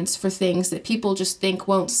audience for things that people just think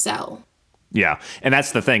won't sell? Yeah. And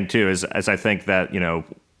that's the thing too, is I think that, you know,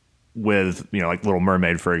 with, you know, like Little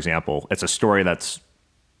Mermaid, for example, it's a story that's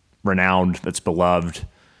renowned, that's beloved,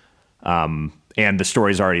 and the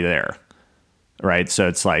story's already there. Right. So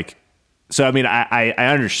it's like, so, I mean, I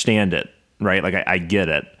understand it, right? Like, I get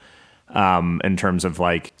it. In terms of,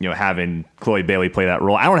 like, you know, having Chloe Bailey play that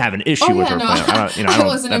role, I don't have an issue with her playing. I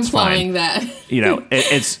wasn't implying that. You know,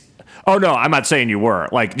 it's. Oh no, I'm not saying you were.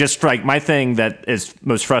 Like, just like, my thing that is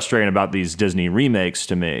most frustrating about these Disney remakes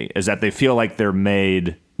to me is that they feel like they're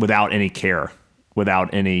made without any care,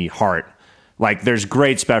 without any heart. Like, there's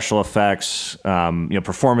great special effects, you know,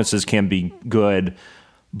 performances can be good,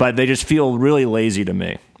 but they just feel really lazy to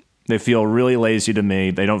me. They feel really lazy to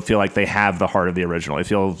me. They don't feel like they have the heart of the original. It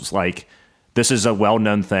feels like this is a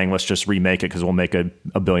well-known thing. Let's just remake it because we'll make $1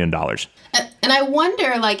 billion. And I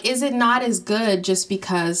wonder, like, is it not as good just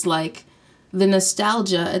because, like, the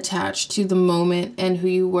nostalgia attached to the moment and who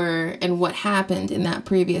you were and what happened in that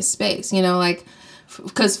previous space? You know, like,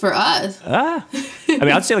 because for us... I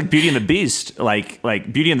mean, I'd say, like, Beauty and the Beast. Like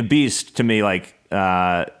Beauty and the Beast, to me, like,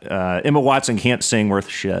 Emma Watson can't sing worth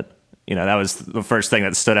shit. You know, that was the first thing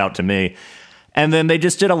that stood out to me. And then they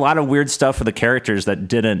just did a lot of weird stuff for the characters that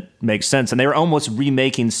didn't make sense. And they were almost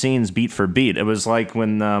remaking scenes beat for beat. It was like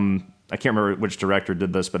when, I can't remember which director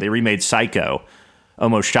did this, but they remade Psycho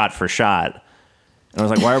almost shot for shot. And I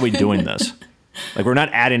was like, why are we doing this? Like, we're not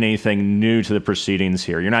adding anything new to the proceedings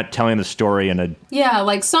here. You're not telling the story in a... Yeah,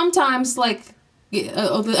 like, sometimes, like,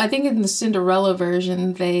 I think in the Cinderella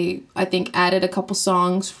version, they, I think, added a couple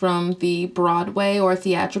songs from the Broadway or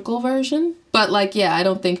theatrical version. But, like, yeah, I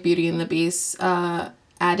don't think Beauty and the Beast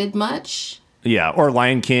added much. Yeah, or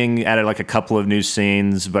Lion King added, like, a couple of new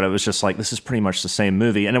scenes, but it was just like, this is pretty much the same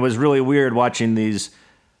movie. And it was really weird watching these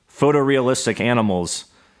photorealistic animals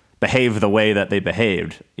behave the way that they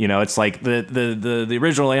behaved. You know, it's like the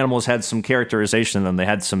original animals had some characterization in them. They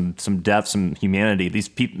had some depth, some humanity.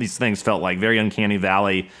 These things felt like very uncanny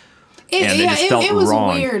valley, and they just felt wrong. It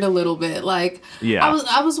was weird a little bit. Like, yeah.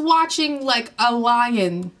 I was watching, like, a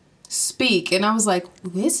lion speak, and I was like,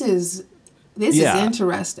 this is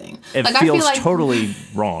interesting. It like, feels I feel like totally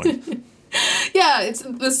wrong. Yeah, it's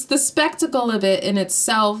the spectacle of it in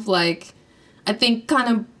itself, like, I think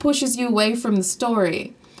kind of pushes you away from the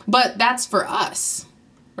story. But that's for us,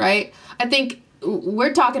 right? I think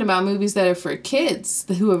we're talking about movies that are for kids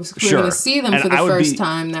who are going to see them for the first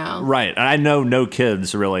time now. Right. And I know no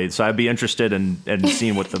kids, really. So I'd be interested in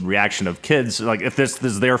seeing what the reaction of kids, like, if this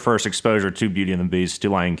is their first exposure to Beauty and the Beast, to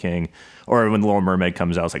Lion King, or when Little Mermaid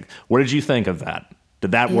comes out, it's like, what did you think of that?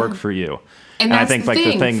 Did that work for you? And that's I think,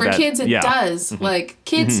 the thing. For kids, it does. Mm-hmm. Like,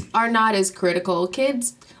 kids are not as critical.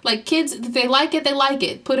 Kids, if they like it, they like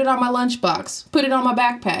it. Put it on my lunchbox. Put it on my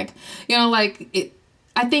backpack. You know, like,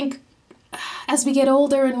 I think as we get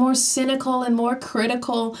older and more cynical and more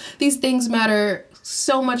critical, these things matter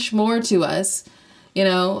so much more to us, you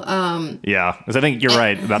know? Yeah, because I think you're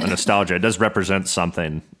right about the nostalgia. It does represent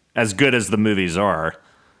something. as good as the movies are,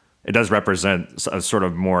 it does represent a sort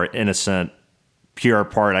of more innocent, pure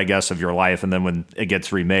part, I guess, of your life. And then when it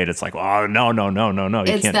gets remade, it's like, oh, no, you can't do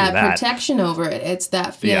that. It's that protection over it. It's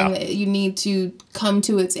that feeling that you need to come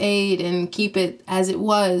to its aid and keep it as it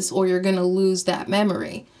was, or you're going to lose that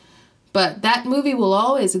memory. But that movie will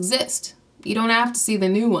always exist. You don't have to see the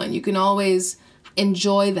new one. You can always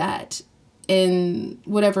enjoy that in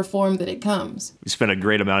whatever form that it comes. We spent a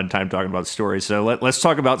great amount of time talking about stories. So let's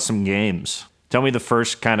talk about some games. Tell me the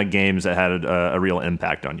first kind of games that had a real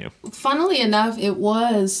impact on you. Funnily enough, it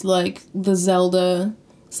was like the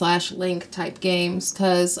Zelda/Link type games,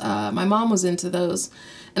 because my mom was into those.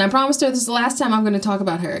 And I promised her this is the last time I'm going to talk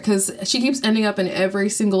about her, because she keeps ending up in every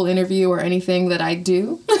single interview or anything that I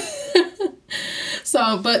do.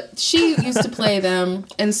 But she used to play them.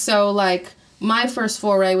 And so, like, my first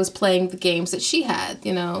foray was playing the games that she had,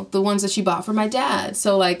 you know, the ones that she bought for my dad.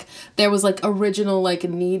 So, like, there was, like, original, like,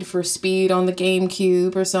 Need for Speed on the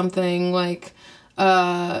GameCube or something. Like,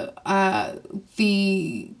 it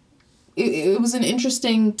was an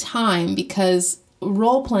interesting time because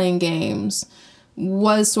role-playing games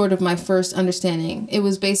was sort of my first understanding. It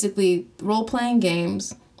was basically role-playing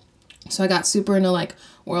games. So I got super into, like,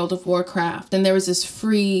 World of Warcraft. And there was this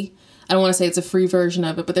free... I don't want to say it's a free version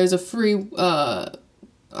of it, but there's a free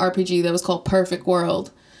RPG that was called Perfect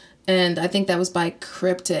World. And I think that was by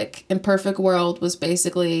Cryptic. And Perfect World was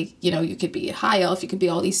basically, you know, you could be a high elf, you could be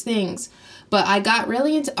all these things. But I got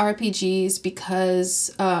really into RPGs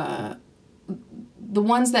because the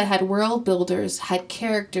ones that had world builders had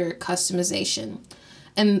character customization.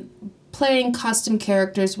 And playing custom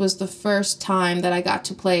characters was the first time that I got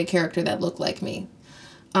to play a character that looked like me.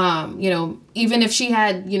 You know, even if she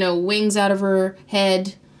had, you know, wings out of her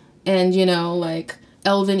head and, you know, like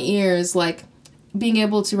elven ears, like being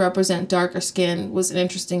able to represent darker skin was an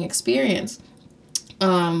interesting experience.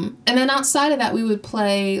 And then outside of that, we would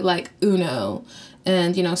play like Uno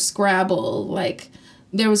and, you know, Scrabble. Like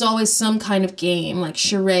there was always some kind of game like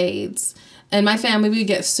charades. And my family, we'd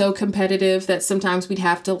get so competitive that sometimes we'd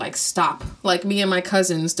have to like stop, like me and my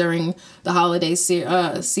cousins during the holiday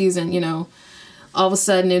season, you know. All of a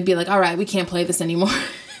sudden it'd be like, all right, we can't play this anymore.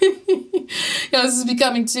 You know, this is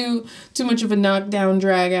becoming too much of a knockdown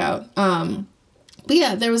drag out. But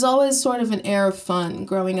yeah, there was always sort of an air of fun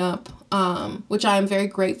growing up, which I am very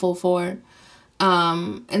grateful for.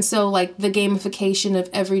 And so like the gamification of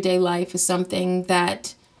everyday life is something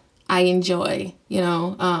that I enjoy, you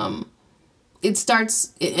know. It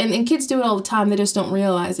starts, and kids do it all the time. They just don't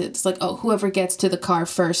realize it. It's like, oh, whoever gets to the car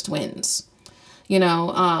first wins, you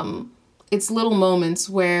know. It's little moments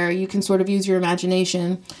where you can sort of use your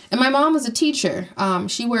imagination. And my mom was a teacher.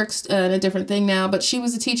 She works in a different thing now, but she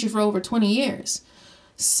was a teacher for over 20 years.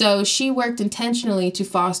 So she worked intentionally to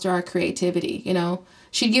foster our creativity, you know.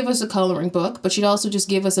 She'd give us a coloring book, but she'd also just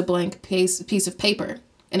give us a blank piece of paper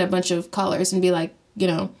and a bunch of colors and be like, you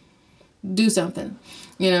know, do something.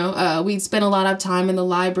 You know, we'd spend a lot of time in the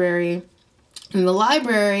library. In the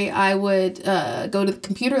library, I would go to the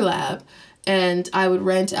computer lab and I would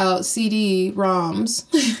rent out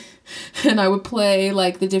CD-ROMs and I would play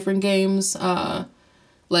like the different games,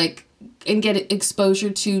 like, and get exposure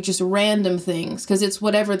to just random things because it's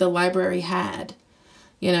whatever the library had,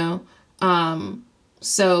 you know.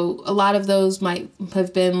 So a lot of those might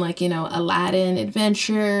have been like, you know, Aladdin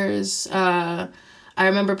Adventures. I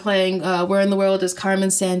remember playing Where in the World is Carmen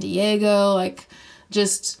Sandiego, like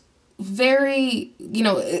just very, you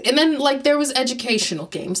know, and then like there was educational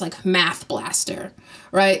games like Math Blaster,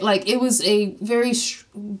 right? Like it was a very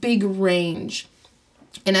big range.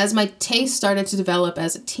 And as my taste started to develop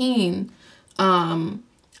as a teen,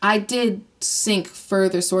 I did sink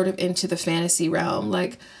further sort of into the fantasy realm.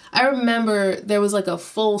 Like I remember there was like a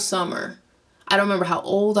full summer. I don't remember how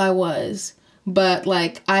old I was, but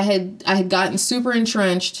like I had gotten super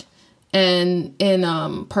entrenched in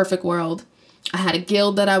Perfect World. I had a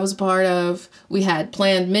guild that I was a part of. We had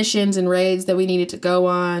planned missions and raids that we needed to go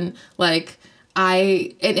on. Like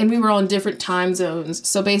and we were on different time zones.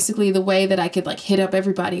 So basically the way that I could like hit up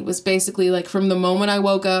everybody was basically like from the moment I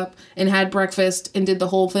woke up and had breakfast and did the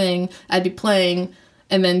whole thing, I'd be playing,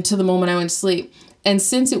 and then to the moment I went to sleep. And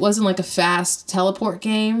since it wasn't like a fast teleport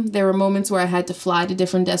game, there were moments where I had to fly to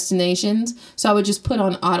different destinations. So I would just put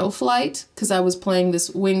on auto flight because I was playing this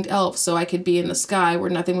winged elf so I could be in the sky where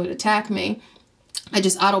nothing would attack me. I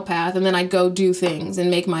just auto path and then I'd go do things and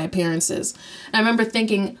make my appearances. And I remember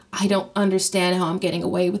thinking, I don't understand how I'm getting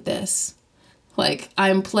away with this. Like,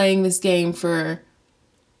 I'm playing this game for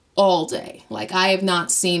all day. Like, I have not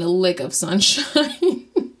seen a lick of sunshine.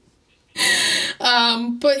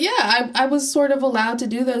 But yeah, I was sort of allowed to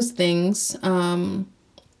do those things.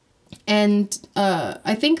 And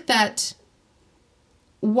I think that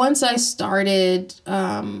once I started,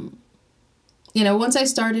 once I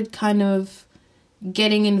started kind of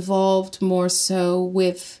getting involved more so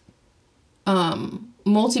with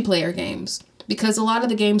multiplayer games, because a lot of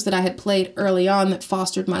the games that I had played early on that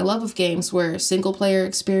fostered my love of games were single player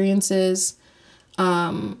experiences,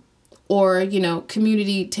 or,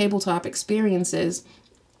 community tabletop experiences.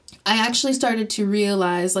 I actually started to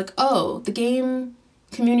realize, like, oh, the game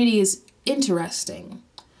community is interesting.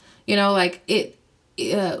 Like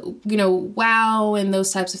WoW and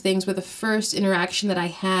those types of things were the first interaction that I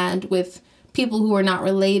had with people who are not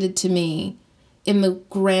related to me in the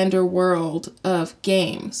grander world of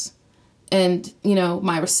games. And,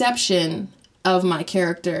 my reception of my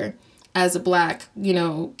character as a Black,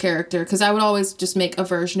 character, because I would always just make a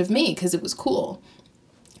version of me because it was cool.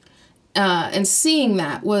 And seeing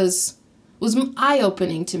that was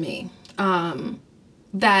eye-opening to me.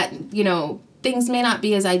 That, things may not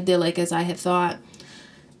be as idyllic as I had thought.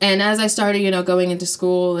 And as I started, going into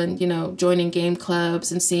school and, joining game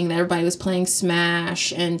clubs and seeing that everybody was playing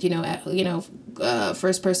Smash and,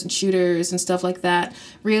 first-person shooters and stuff like that,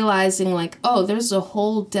 realizing, like, oh, there's a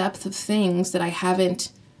whole depth of things that I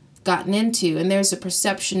haven't gotten into. And there's a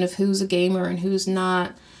perception of who's a gamer and who's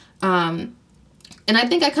not. And I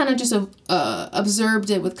think I kind of just observed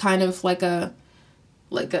it with kind of like a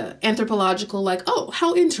anthropological, like, oh,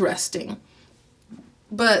 how interesting.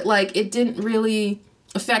 But, like, it didn't really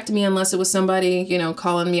affect me unless it was somebody,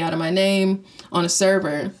 calling me out of my name on a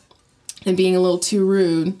server and being a little too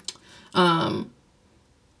rude. And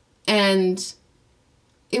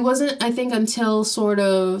it wasn't, I think, until sort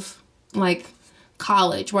of, like,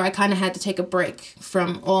 college where I kind of had to take a break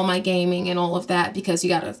from all my gaming and all of that because you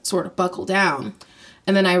got to sort of buckle down.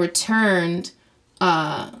 And then I returned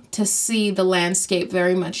to see the landscape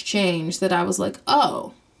very much change, that I was like,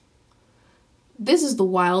 oh, this is the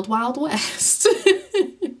wild, wild west.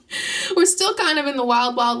 We're still kind of in the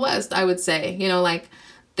wild, wild west, I would say. Like,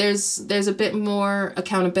 there's a bit more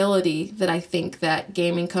accountability that I think that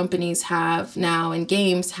gaming companies have now and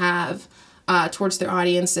games have towards their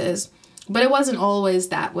audiences. But it wasn't always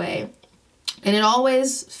that way. And it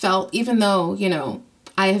always felt, even though,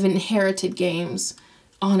 I have inherited games,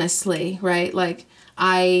 honestly, right? Like,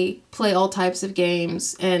 I play all types of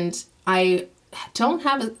games, and I don't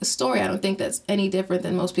have a story, I don't think, that's any different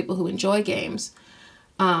than most people who enjoy games.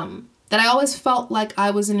 That I always felt like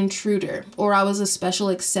I was an intruder or I was a special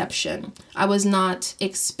exception. I was not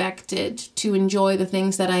expected to enjoy the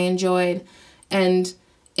things that I enjoyed. And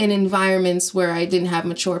in environments where I didn't have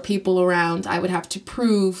mature people around, I would have to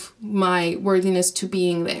prove my worthiness to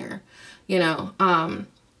being there,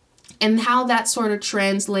 and how that sort of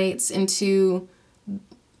translates into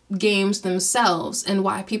games themselves and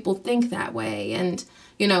why people think that way. And,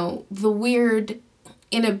 the weird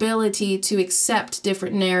inability to accept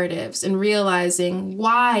different narratives and realizing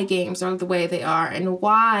why games are the way they are and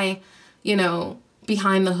why,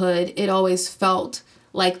 behind the hood, it always felt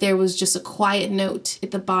like there was just a quiet note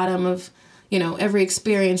at the bottom of, every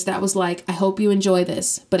experience that was like, I hope you enjoy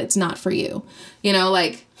this, but it's not for you.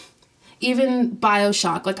 Like, even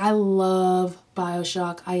BioShock, like, I love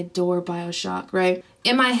BioShock. I adore BioShock, right?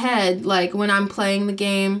 In my head, like, when I'm playing the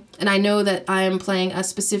game and I know that I am playing a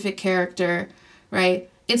specific character, right?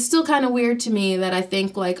 It's still kind of weird to me that I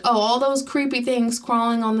think, like, oh, all those creepy things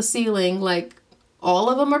crawling on the ceiling, like,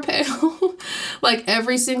 all of them are pale. Like,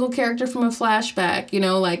 every single character from a flashback,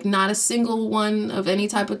 like, not a single one of any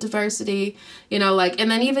type of diversity, like,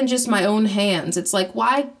 and then even just my own hands. It's like,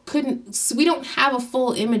 why couldn't, we don't have a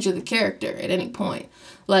full image of the character at any point.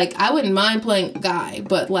 Like, I wouldn't mind playing a guy,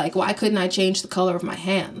 but, like, why couldn't I change the color of my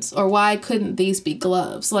hands? Or why couldn't these be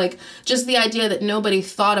gloves? Like, just the idea that nobody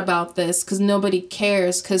thought about this because nobody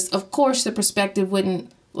cares, because, of course, the perspective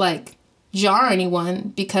wouldn't, like, jar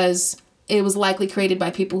anyone because it was likely created by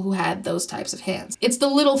people who had those types of hands. It's the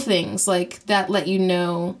little things, like, that let you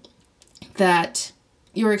know that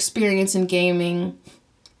your experience in gaming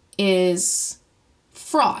is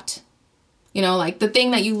fraught. Like, the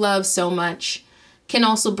thing that you love so much can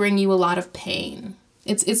also bring you a lot of pain.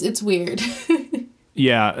 It's weird.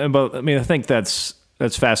 Yeah, but I mean, I think that's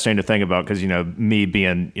fascinating to think about because, me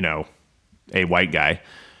being, a white guy,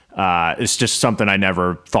 it's just something I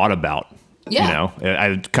never thought about. Yeah.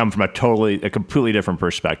 I come from a completely different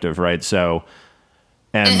perspective, right? So,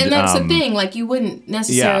 and that's the thing, like, you wouldn't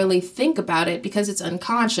necessarily think about it because it's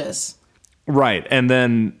unconscious. Right. And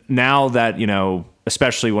then now that,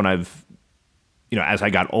 especially when I've, as I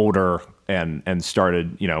got older and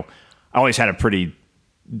started, I always had a pretty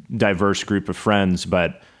diverse group of friends,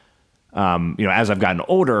 but, as I've gotten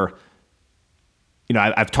older,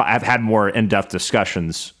 I've had more in-depth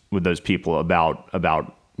discussions with those people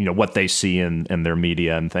about what they see in their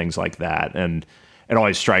media and things like that. And it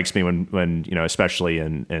always strikes me when especially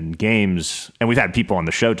in games, and we've had people on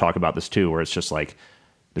the show talk about this too, where it's just like,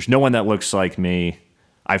 there's no one that looks like me.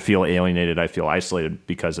 I feel alienated. I feel isolated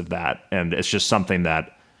because of that. And it's just something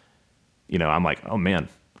that, I'm like, oh man,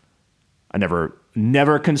 I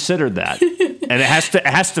never considered that. And it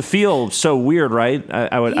has to feel so weird, right?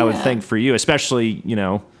 I would think for you, especially,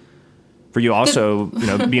 for you also,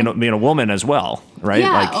 being a woman as well, right?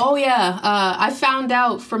 Yeah. I found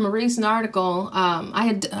out from a recent article. I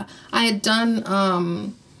had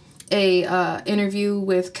done a interview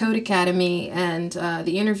with Code Academy, and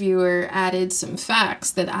the interviewer added some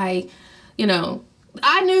facts that I knew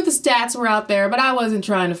the stats were out there, but I wasn't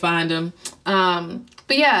trying to find them.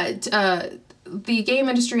 But yeah, the game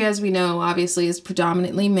industry, as we know, obviously is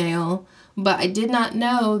predominantly male. But I did not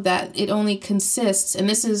know that it only consists, and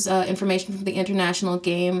this is information from the International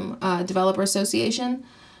Game Developer Association,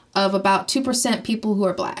 of about 2% people who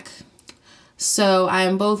are black. So I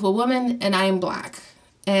am both a woman and I am black.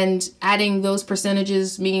 And adding those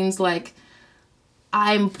percentages means like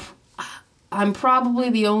I'm probably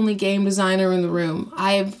the only game designer in the room.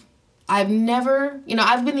 I've never,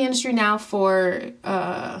 I've been in the industry now for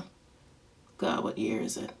God, what year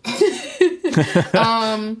is it?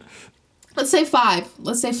 Let's say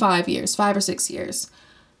 5 years, 5 or 6 years.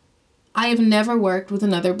 I have never worked with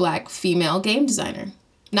another black female game designer.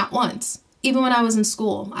 Not once. Even when I was in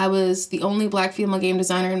school, I was the only black female game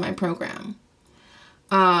designer in my program.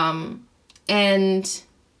 And,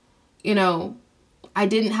 I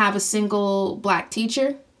didn't have a single black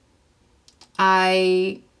teacher.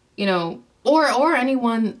 Or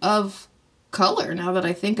anyone of color, now that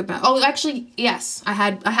I think about it. Oh, actually, yes, I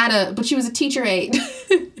had but she was a teacher aide.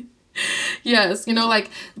 Yes,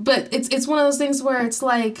 but it's one of those things where it's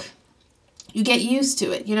like, you get used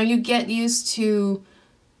to it. You get used to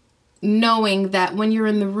knowing that when you're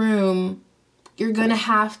in the room, you're going to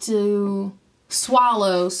have to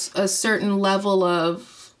swallow a certain level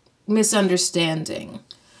of misunderstanding,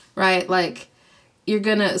 right? Like,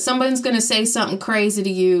 someone's going to say something crazy to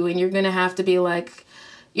you, and you're going to have to be like,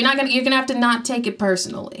 you're going to have to not take it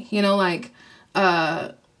personally,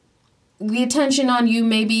 the attention on you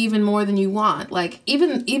maybe even more than you want. Like,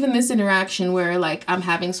 even this interaction where, like, I'm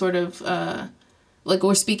having sort of, like,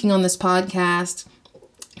 we're speaking on this podcast,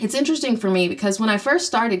 it's interesting for me because when I first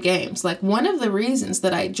started games, like, one of the reasons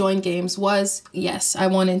that I joined games was, yes, I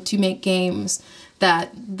wanted to make games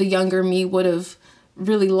that the younger me would have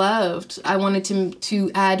really loved. I wanted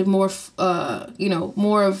to add more,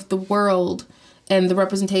 more of the world and the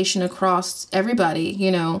representation across everybody,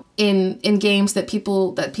 in games that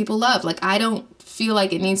people love. Like, I don't feel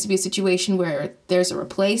like it needs to be a situation where there's a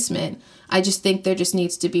replacement. I just think there just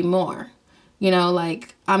needs to be more.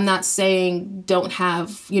 Like, I'm not saying don't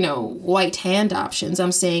have, white hand options.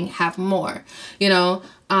 I'm saying have more,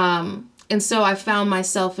 and so I found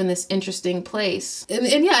myself in this interesting place.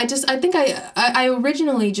 And yeah, I think I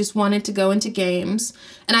originally just wanted to go into games,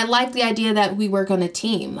 and I liked the idea that we work on a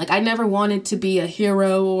team. Like, I never wanted to be a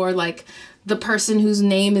hero or like the person whose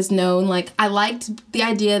name is known. Like, I liked the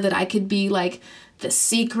idea that I could be like the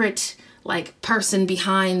secret like person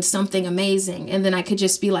behind something amazing, and then I could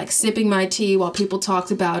just be like sipping my tea while people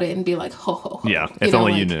talked about it and be like, ho ho ho. Yeah, if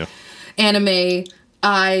only you knew. Anime,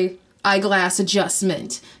 eyeglass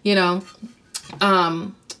adjustment,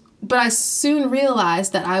 but I soon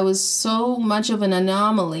realized that I was so much of an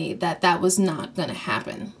anomaly that was not going to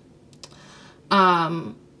happen.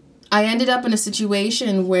 I ended up in a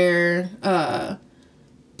situation where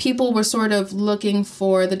people were sort of looking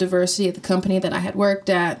for the diversity at the company that I had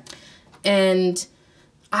worked at, and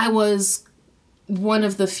I was one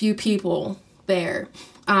of the few people there.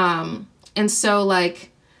 And so,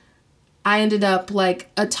 like, I ended up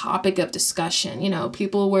like a topic of discussion.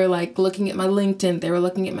 People were like looking at my LinkedIn. They were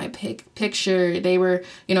looking at my picture. They were,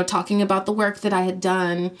 talking about the work that I had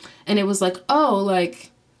done. And it was like, oh,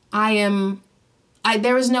 like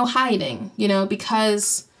there was no hiding,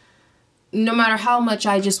 because no matter how much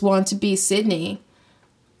I just want to be Sydney,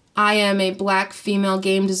 I am a black female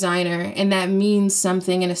game designer. And that means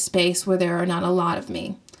something in a space where there are not a lot of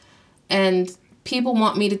me. And people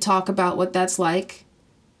want me to talk about what that's like.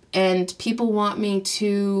 And people want me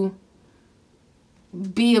to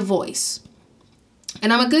be a voice.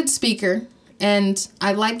 And I'm a good speaker, and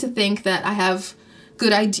I like to think that I have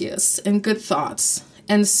good ideas and good thoughts.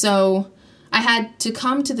 And so I had to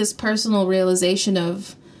come to this personal realization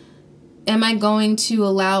of, am I going to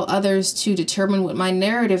allow others to determine what my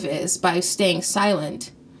narrative is by staying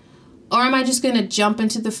silent? Or am I just going to jump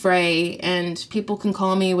into the fray and people can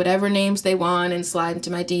call me whatever names they want and slide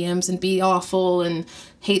into my DMs and be awful and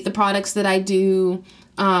hate the products that I do,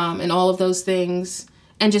 and all of those things,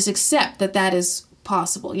 and just accept that that is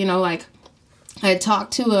possible. You know, like I had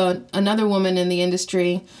talked to another woman in the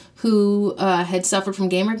industry who had suffered from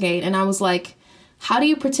Gamergate, and I was like, how do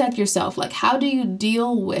you protect yourself? Like, how do you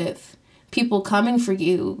deal with people coming for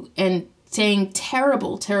you and saying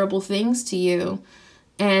terrible, terrible things to you,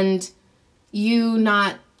 and you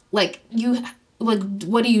not, like,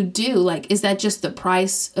 what do you do? Like, is that just the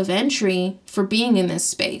price of entry for being in this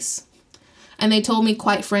space? And they told me,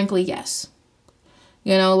 quite frankly, yes.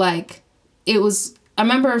 You know, like, I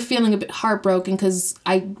remember feeling a bit heartbroken because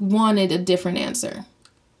I wanted a different answer.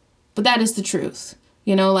 But that is the truth.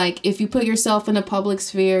 You know, like, if you put yourself in a public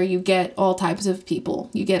sphere, you get all types of people.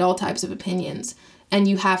 You get all types of opinions. And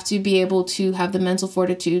you have to be able to have the mental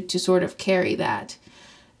fortitude to sort of carry that.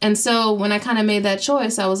 And so when I kind of made that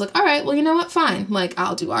choice, I was like, all right, well, you know what? Fine. Like,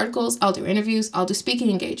 I'll do articles, I'll do interviews, I'll do speaking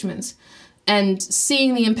engagements. And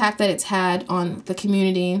seeing the impact that it's had on the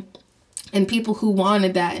community and people who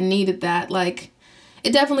wanted that and needed that, like,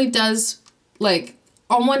 it definitely does, like,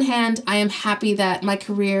 on one hand, I am happy that my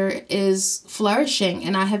career is flourishing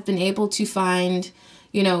and I have been able to find,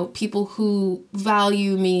 you know, people who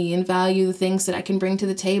value me and value the things that I can bring to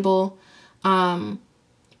the table. But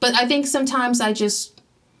I think sometimes I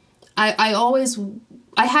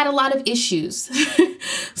had a lot of issues,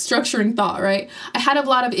 structuring thought, right? I had a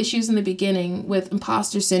lot of issues in the beginning with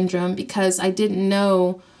imposter syndrome because I didn't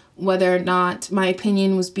know whether or not my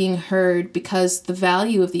opinion was being heard because the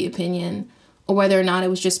value of the opinion, or whether or not it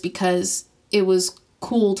was just because it was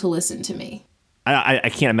cool to listen to me. I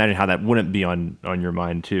can't imagine how that wouldn't be on your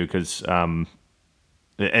mind too, because I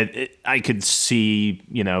could see,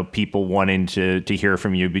 you know, people wanting to hear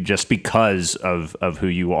from you just because of who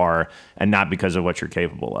you are and not because of what you're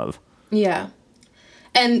capable of. Yeah.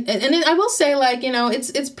 And I will say, like, you know,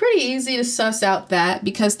 it's pretty easy to suss out that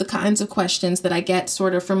because the kinds of questions that I get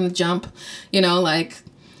sort of from the jump, you know, like,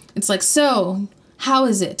 it's like, so how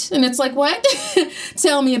is it? And it's like, what?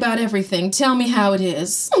 Tell me about everything. Tell me how it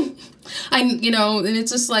is. You know, and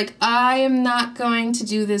it's just like, I am not going to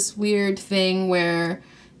do this weird thing where,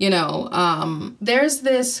 you know, there's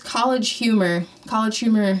this college humor,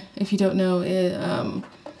 if you don't know,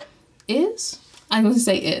 is? I'm going to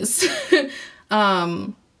say is.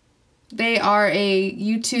 They are a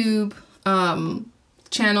YouTube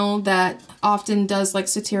channel that often does, like,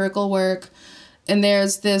 satirical work. And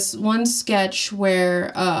there's this one sketch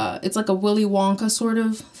where it's like a Willy Wonka sort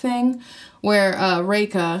of thing, where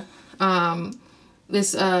Reika,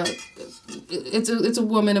 it's a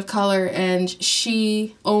woman of color, and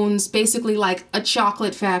she owns basically like a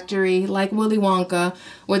chocolate factory, like Willy Wonka,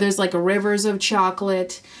 where there's like rivers of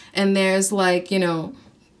chocolate, and there's, like, you know,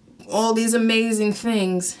 all these amazing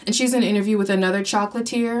things. And she's in an interview with another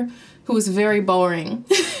chocolatier who is very boring.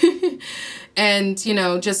 And, you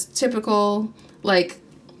know, just typical, like,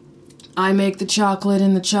 I make the chocolate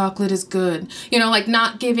and the chocolate is good. You know, like,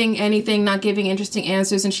 not giving anything, not giving interesting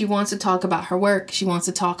answers. And she wants to talk about her work. She wants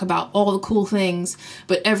to talk about all the cool things.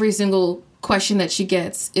 But every single question that she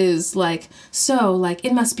gets is like, so, like,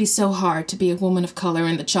 it must be so hard to be a woman of color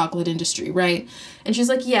in the chocolate industry, right? And she's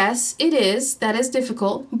like, yes, it is. That is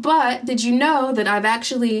difficult. But did you know that I've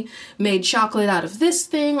actually made chocolate out of this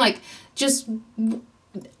thing? Like, just,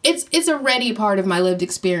 it's already part of my lived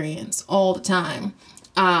experience all the time.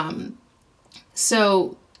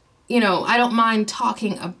 So, you know, I don't mind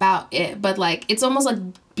talking about it, but, like, it's almost like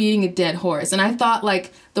beating a dead horse. And I thought,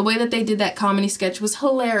 like, the way that they did that comedy sketch was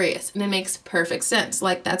hilarious, and it makes perfect sense.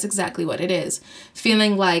 Like, that's exactly what it is.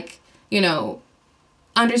 Feeling like, you know,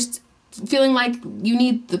 feeling like you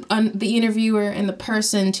need the interviewer and the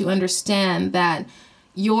person to understand that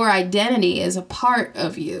your identity is a part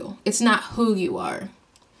of you. It's not who you are.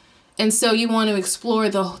 And so you want to explore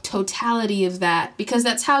the totality of that, because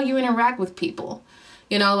that's how you interact with people.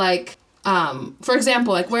 You know, like, for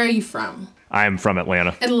example, like, where are you from? I'm from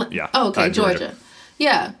Atlanta. Yeah. Oh, okay, Georgia.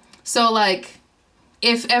 Yeah. So, like,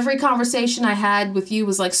 if every conversation I had with you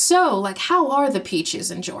was like, so, like, how are the peaches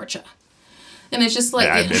in Georgia? And it's just like...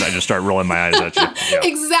 I just start rolling my eyes at you. Yeah.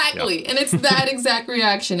 Exactly. Yeah. And it's that exact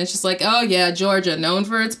reaction. It's just like, oh, yeah, Georgia, known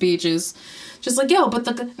for its peaches. Just like, yo, but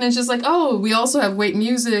and it's just like, oh, we also have great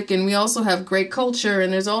music, and we also have great culture,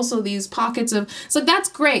 and there's also these pockets of... It's like, that's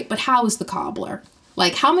great, but how is the cobbler?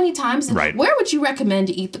 Like, how many times... Right. Where would you recommend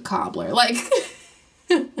to eat the cobbler? Like,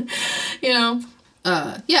 you know...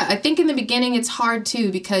 yeah, I think in the beginning it's hard,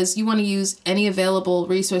 too, because you want to use any available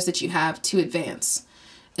resource that you have to advance.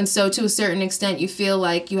 And so to a certain extent, you feel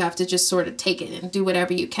like you have to just sort of take it and do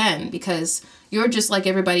whatever you can because you're just like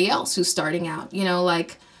everybody else who's starting out,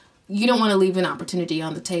 like you don't want to leave an opportunity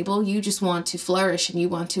on the table. You just want to flourish and you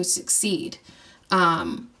want to succeed.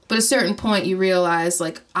 But at a certain point you realize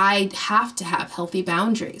like I have to have healthy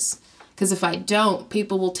boundaries because if I don't,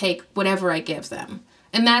 people will take whatever I give them.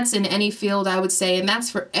 And that's in any field, I would say, and that's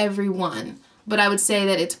for everyone. But I would say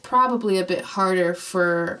that it's probably a bit harder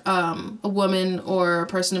for a woman or a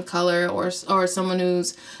person of color or someone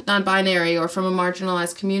who's non-binary or from a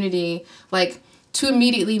marginalized community, like to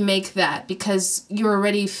immediately make that because you're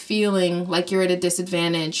already feeling like you're at a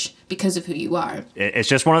disadvantage because of who you are. It's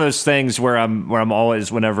just one of those things where I'm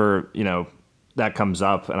always, whenever, that comes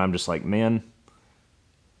up and I'm just like, man,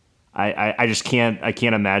 I just can't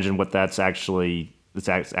imagine what that's actually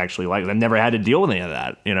like. I've never had to deal with any of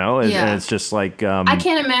that, and it's just like I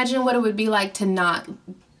can't imagine what it would be like to not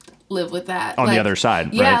live with that on the other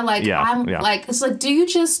side. Yeah, right? like like it's like,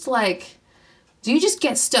 do you just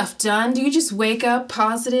get stuff done? Do you just wake up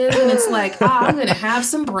positive and it's like, I'm gonna have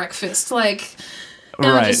some breakfast, like,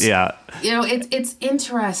 right? Just, yeah. It's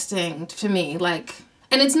interesting to me, like.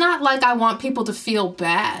 And it's not like I want people to feel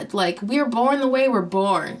bad. Like, we're born the way we're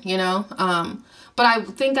born, But I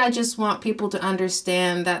think I just want people to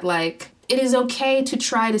understand that, like, it is okay to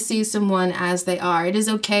try to see someone as they are. It is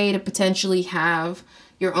okay to potentially have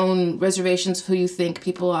your own reservations of who you think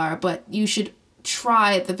people are. But you should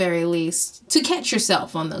try, at the very least, to catch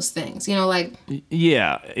yourself on those things, like...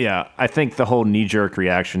 Yeah. I think the whole knee-jerk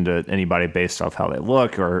reaction to anybody based off how they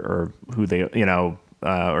look or who they,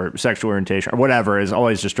 or sexual orientation or whatever is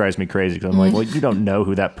always just drives me crazy because I'm like, well, you don't know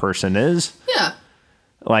who that person is. Yeah.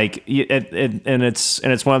 Like, and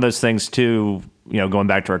it's one of those things too, going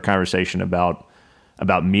back to our conversation about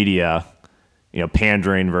media,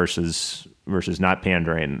 pandering versus not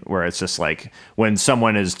pandering, where it's just like when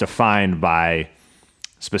someone is defined by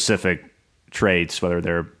specific traits, whether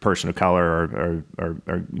they're a person of color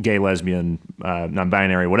or gay, lesbian,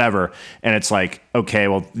 non-binary, whatever, and it's like, okay,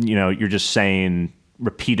 well, you're just saying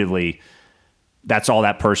repeatedly that's all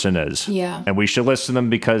that person is. Yeah. And we should listen to them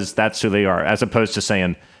because that's who they are, as opposed to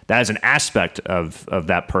saying that is an aspect of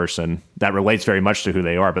that person that relates very much to who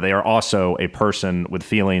they are, but they are also a person with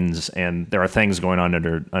feelings and there are things going on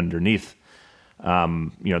underneath,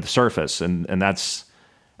 the surface. And that's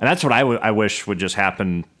what I wish would just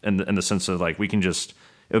happen in the sense of like,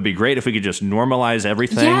 it would be great if we could just normalize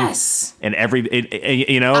everything. Yes. And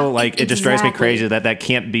it just drives me crazy that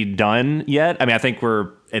can't be done yet. I mean, I think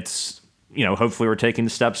hopefully we're taking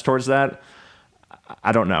steps towards that.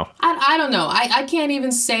 I don't know. I don't know. I can't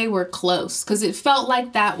even say we're close because it felt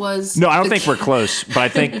like that was... No, I don't think we're close, but I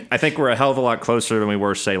think we're a hell of a lot closer than we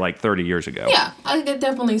were, say, like 30 years ago. Yeah, I could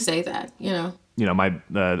definitely say that, my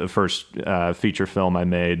the first feature film I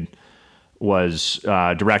made was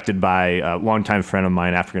directed by a longtime friend of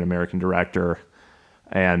mine, African-American director.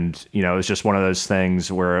 And, it was just one of those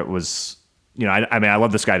things where it was, I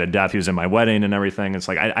love this guy to death. He was in my wedding and everything. It's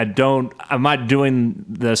like, I'm not doing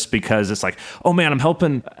this because it's like, oh man, I'm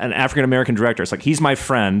helping an African-American director. It's like, he's my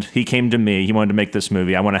friend. He came to me. He wanted to make this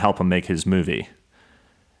movie. I want to help him make his movie.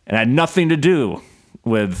 And it had nothing to do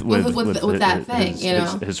with that thing,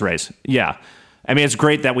 his race. Yeah. I mean, it's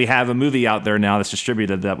great that we have a movie out there now that's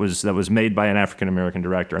distributed that was made by an African-American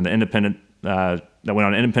director and the independent that went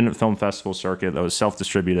on an independent film festival circuit that was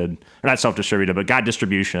self-distributed, or not self-distributed, but got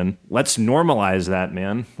distribution. Let's normalize that,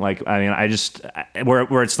 man. Like, I mean,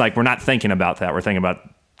 where it's like we're not thinking about that. We're thinking about,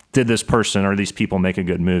 did this person or these people make a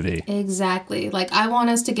good movie? Exactly. Like, I want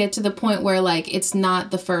us to get to the point where, like, it's not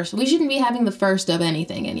the first. We shouldn't be having the first of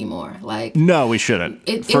anything anymore. Like, no, we shouldn't.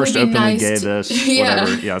 First openly nice gay this,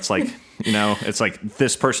 whatever. Yeah, it's like, it's like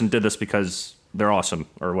this person did this because they're awesome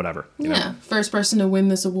or whatever. Yeah. First person to win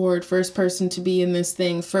this award, first person to be in this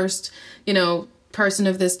thing, first, person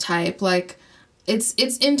of this type. Like, it's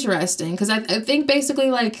interesting because I think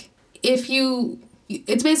basically, like,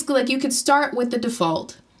 it's basically like you could start with the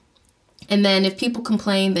default and then if people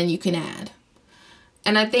complain, then you can add.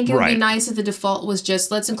 And I think it would be nice if the default was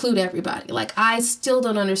just, let's include everybody. Like, I still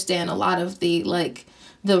don't understand a lot of the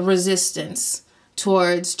resistance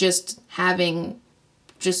towards just having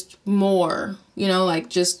just more,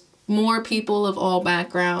 just more people of all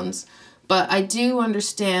backgrounds. But I do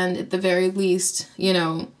understand at the very least,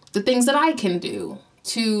 the things that I can do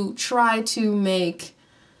to try to make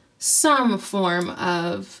some form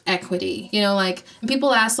of equity, and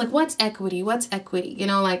people ask, like, what's equity? What's equity?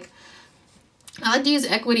 I like to use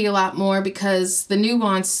equity a lot more because the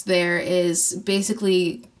nuance there is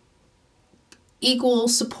basically equal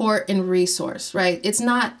support and resource, right? It's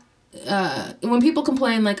not when people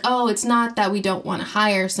complain like, oh, it's not that we don't want to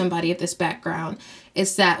hire somebody of this background,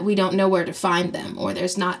 it's that we don't know where to find them, or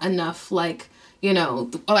there's not enough like,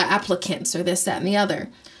 applicants, or this, that, and the other.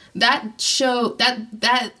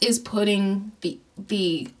 That is putting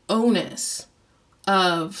the onus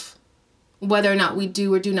of whether or not we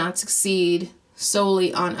do or do not succeed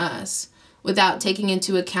solely on us, without taking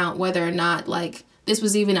into account whether or not like this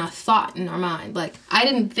was even a thought in our mind. Like, I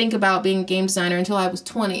didn't think about being a game designer until I was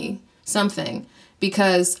 20 something,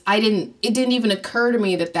 because it didn't even occur to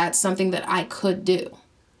me that that's something that I could do.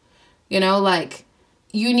 Like,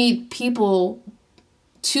 you need people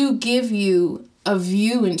to give you a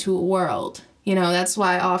view into a world. That's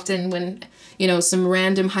why often when, some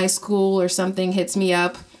random high school or something hits me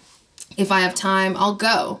up, if I have time, I'll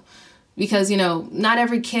go. Because, not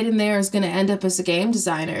every kid in there is going to end up as a game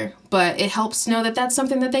designer, but it helps to know that that's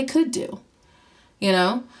something that they could do,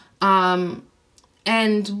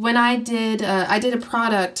 And when I did a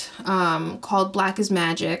product called Black is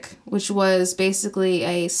Magic, which was basically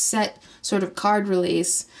a set sort of card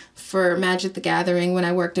release for Magic the Gathering when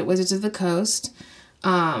I worked at Wizards of the Coast.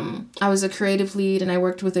 I was a creative lead, and I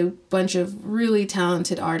worked with a bunch of really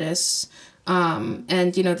talented artists, and,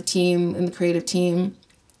 the team and the creative team.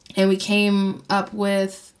 And we came up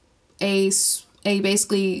with a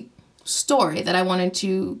basically story that I wanted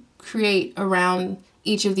to create around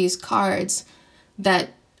each of these cards that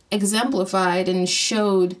exemplified and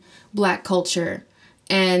showed Black culture.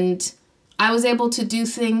 And I was able to do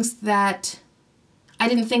things that I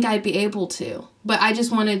didn't think I'd be able to, but I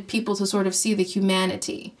just wanted people to sort of see the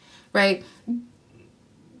humanity, right?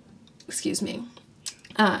 Excuse me.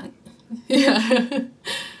 Yeah.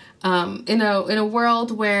 In a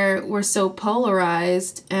world where we're so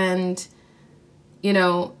polarized, and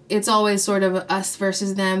it's always sort of us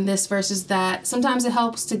versus them, this versus that. Sometimes it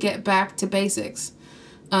helps to get back to basics.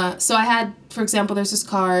 So I had, for example, there's this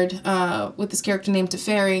card with this character named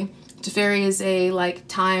Teferi. Teferi is a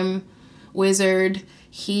time wizard.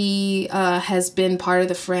 He has been part of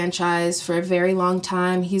the franchise for a very long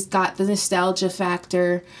time. He's got the nostalgia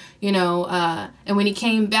factor, and when he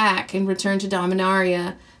came back and returned to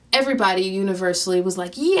Dominaria, everybody universally was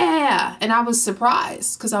like, yeah. And I was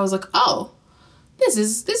surprised, because I was like, oh, this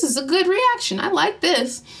is a good reaction. I like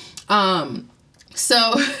this.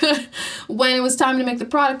 So when it was time to make the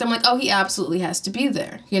product, I'm like, oh, he absolutely has to be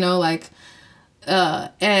there, and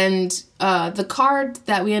the card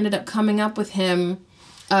that we ended up coming up with him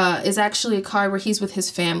is actually a card where he's with his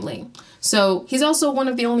family. So he's also one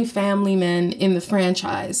of the only family men in the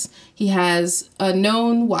franchise. He has a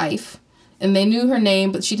known wife, and they knew her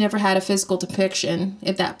name, but she never had a physical depiction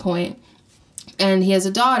at that point. And he has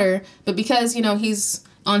a daughter, but because, he's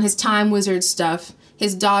on his Time Wizard stuff,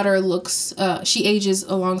 his daughter she ages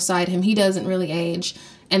alongside him. He doesn't really age.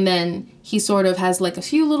 And then he sort of has like a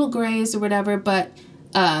few little grays or whatever, but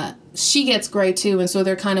she gets gray too. And so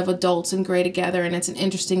they're kind of adults and gray together, and it's an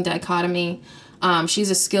interesting dichotomy. She's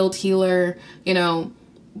a skilled healer,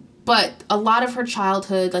 but a lot of her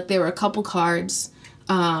childhood, like there were a couple cards,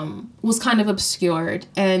 was kind of obscured,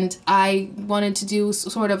 and I wanted to do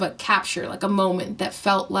sort of a capture, like a moment that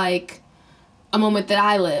felt like a moment that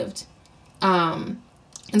I lived.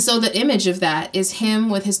 And so the image of that is him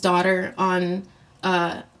with his daughter on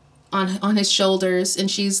his shoulders, and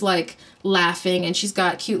she's like laughing, and she's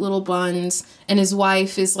got cute little buns, and his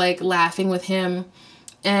wife is like laughing with him,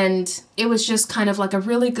 and it was just kind of like a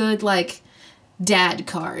really good like dad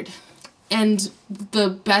card. And the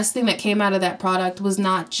best thing that came out of that product was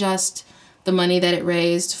not just the money that it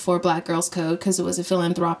raised for Black Girls Code, because it was a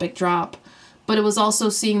philanthropic drop, but it was also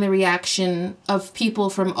seeing the reaction of people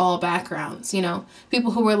from all backgrounds,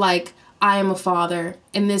 people who were like, I am a father,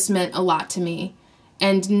 and this meant a lot to me,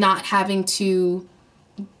 and not having to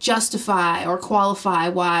justify or qualify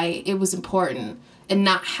why it was important, and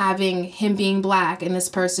not having him being Black and this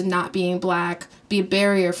person not being Black be a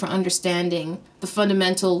barrier for understanding the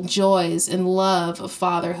fundamental joys and love of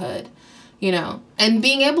fatherhood, and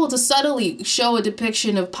being able to subtly show a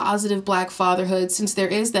depiction of positive Black fatherhood, since there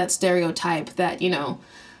is that stereotype that,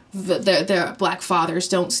 their Black fathers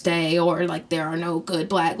don't stay, or like there are no good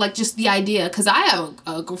Black, like just the idea, because I have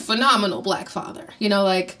a phenomenal Black father,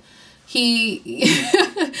 he's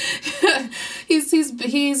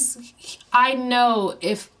I know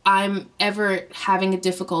if I'm ever having a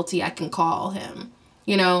difficulty, I can call him,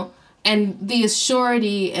 and the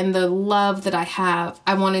assurity and the love that I have,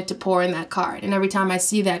 I wanted to pour in that card. And every time I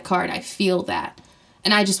see that card, I feel that.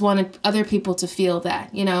 And I just wanted other people to feel that,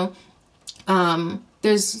 it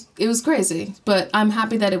was crazy, but I'm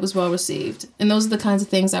happy that it was well received. And those are the kinds of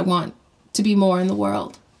things I want to be more in the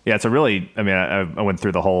world. Yeah, it's a really, I mean, I went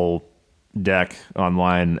through the whole deck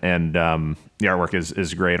online, and the artwork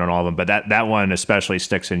is great on all of them, but that one especially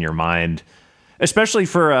sticks in your mind, especially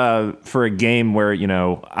for a game where, you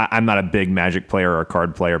know, I'm not a big Magic player or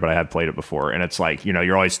card player, but I have played it before, and it's like, you know,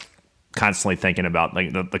 you're always constantly thinking about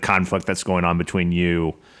like the conflict that's going on between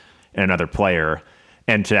you and another player,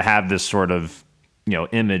 and to have this sort of, you know,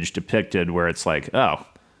 image depicted where it's like, oh,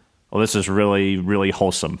 well, this is really, really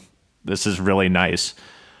wholesome. This is really nice.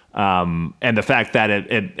 And the fact that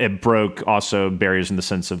it broke also barriers in the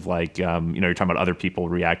sense of like, you know, you're talking about other people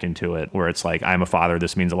reacting to it, where it's like, I'm a father,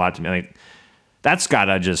 this means a lot to me. Like, that's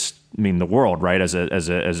gotta just mean the world, right? As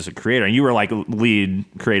a creator, and you were like lead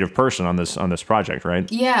creative person on this project,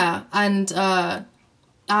 right? Yeah, and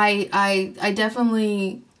I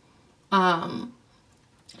definitely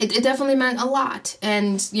it definitely meant a lot,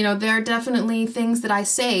 and you know, there are definitely things that I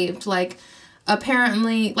saved, like.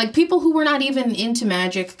 Apparently, like, people who were not even into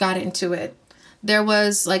Magic got into it. There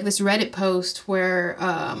was like this Reddit post where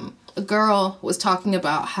a girl was talking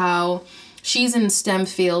about how she's in STEM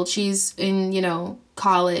field, she's in, you know,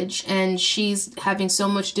 college, and she's having so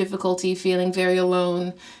much difficulty, feeling very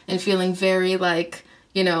alone and feeling very like,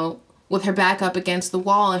 you know, with her back up against the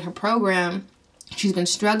wall in her program. She's been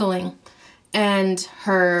struggling, and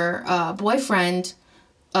her boyfriend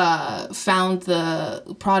found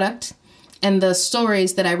the product and the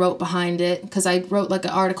stories that I wrote behind it, because I wrote like an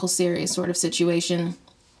article series sort of situation,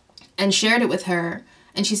 and shared it with her.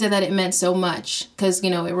 And she said that it meant so much because, you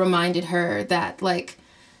know, it reminded her that like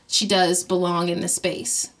she does belong in the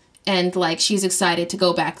space, and like she's excited to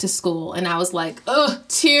go back to school. And I was like, ugh,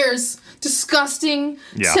 tears, disgusting,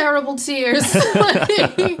 terrible tears.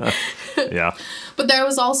 Yeah. But there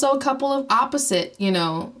was also a couple of opposite, you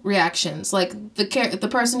know, reactions. Like the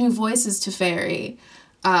person who voices Teferi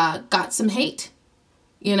got some hate,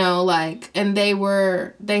 you know, like, and they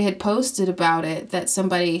had posted about it, that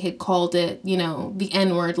somebody had called it, you know, the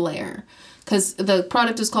N-word lair, because the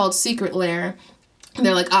product is called Secret Lair, and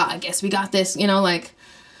they're like, I guess we got this, you know, like,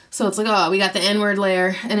 so it's like, oh, we got the N-word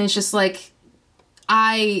lair, and it's just like,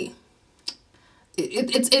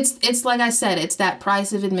 it's like I said, it's that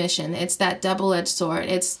price of admission, it's that double-edged sword,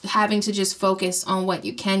 it's having to just focus on what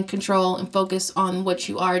you can control and focus on what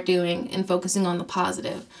you are doing and focusing on the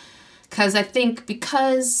positive. Because I think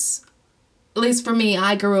because, at least for me,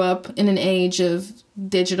 I grew up in an age of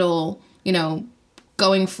digital, you know,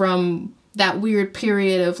 going from that weird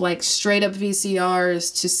period of like straight up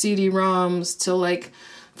VCRs to CD-ROMs to like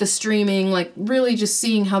the streaming, like really just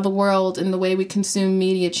seeing how the world and the way we consume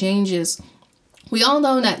media changes. We all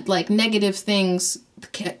know that like negative things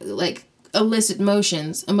like elicit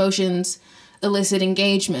emotions elicit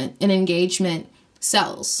engagement, and engagement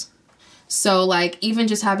sells. So like even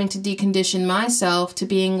just having to decondition myself to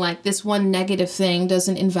being like this one negative thing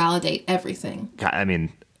doesn't invalidate everything. I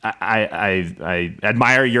mean, I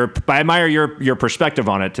admire your perspective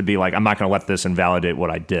on it, to be like, I'm not going to let this invalidate what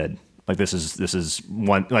I did. Like this is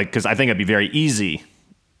one, like, because I think it'd be very easy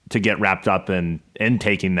to get wrapped up in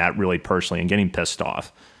taking that really personally and getting pissed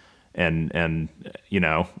off, and you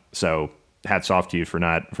know, so hats off to you for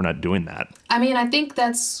not doing that. I mean, I think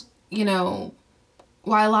that's, you know,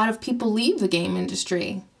 why a lot of people leave the game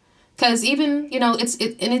industry, because even, you know, it's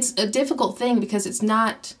a difficult thing, because it's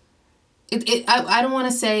not. I don't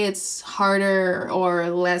want to say it's harder or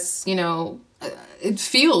less, you know, it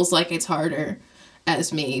feels like it's harder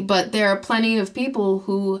as me, but there are plenty of people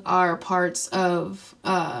who are parts of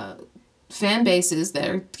fan bases that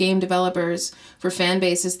are game developers for fan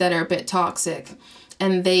bases that are a bit toxic,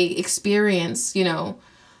 and they experience, you know,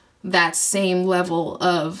 that same level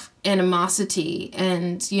of animosity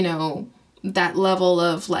and, you know, that level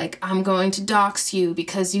of like, I'm going to dox you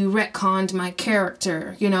because you retconned my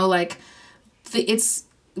character, you know, like it's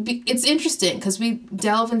interesting because we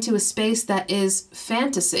delve into a space that is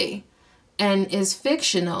fantasy and is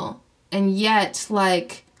fictional, and yet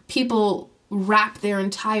like people wrap their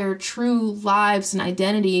entire true lives and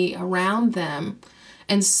identity around them.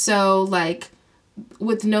 And so like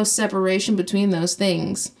with no separation between those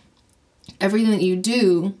things, everything that you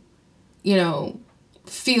do, you know,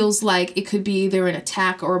 feels like it could be either an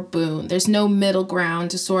attack or a boon. There's no middle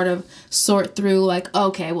ground to sort of sort through like,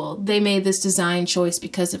 okay, well, they made this design choice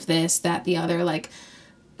because of this, that, the other. Like,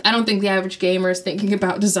 I don't think the average gamer is thinking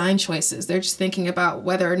about design choices. They're just thinking about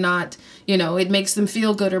whether or not, you know, it makes them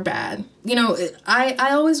feel good or bad. You know,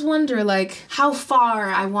 I always wonder, like, how far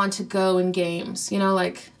I want to go in games. You know,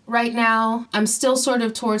 like, right now, I'm still sort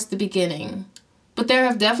of towards the beginning. But there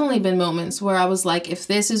have definitely been moments where I was like, if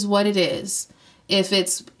this is what it is, if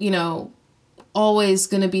it's, you know, always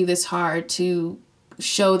going to be this hard to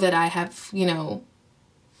show that I have, you know,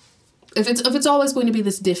 if it's always going to be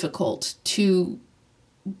this difficult to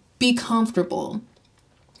be comfortable,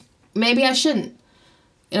 maybe I shouldn't.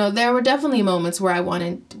 There were definitely moments where I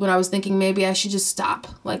was thinking maybe I should just stop.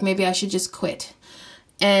 Like maybe I should just quit.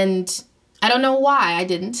 And I don't know why I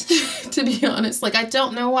didn't, to be honest. Like I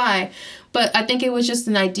don't know why. But I think it was just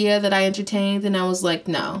an idea that I entertained and I was like,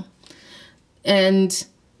 no. And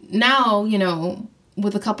now,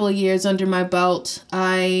 with a couple of years under my belt,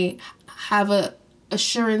 I have a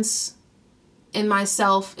assurance in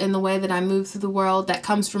myself in the way that I move through the world that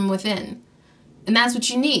comes from within. And that's what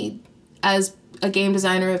you need as a game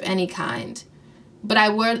designer of any kind. But I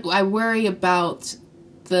worry about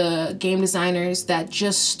the game designers that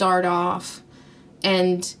just start off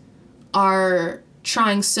and are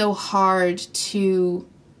trying so hard to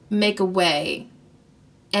make a way,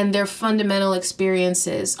 and their fundamental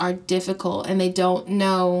experiences are difficult and they don't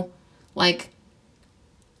know like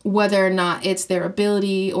whether or not it's their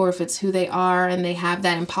ability or if it's who they are, and they have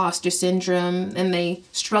that imposter syndrome and they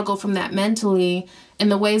struggle from that mentally,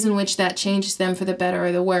 and the ways in which that changes them for the better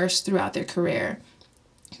or the worse throughout their career.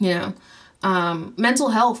 Mental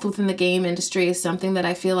health within the game industry is something that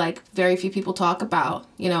I feel like very few people talk about,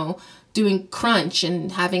 doing crunch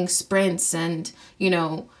and having sprints and,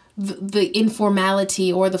 the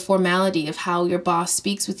informality or the formality of how your boss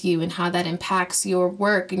speaks with you and how that impacts your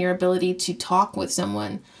work and your ability to talk with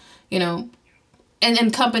someone,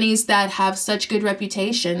 and companies that have such good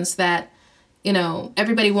reputations that,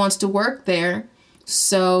 everybody wants to work there.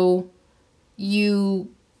 So you're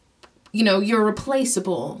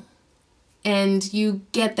replaceable, and you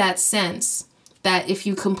get that sense that if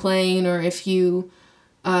you complain or if you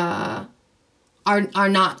are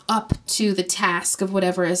not up to the task of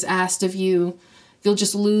whatever is asked of you, you'll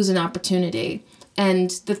just lose an opportunity. And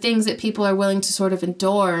the things that people are willing to sort of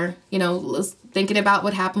endure, thinking about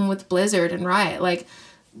what happened with Blizzard and Riot, like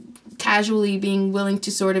casually being willing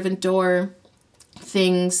to sort of endure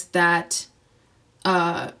things that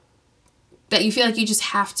you feel like you just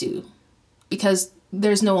have to because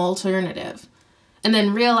there's no alternative. And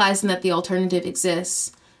then realizing that the alternative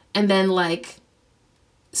exists, and then like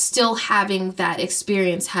still having that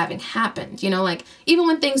experience having happened, even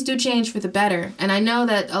when things do change for the better. And I know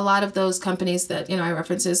that a lot of those companies that, I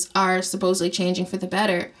references are supposedly changing for the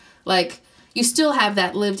better. Like you still have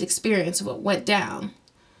that lived experience of what went down,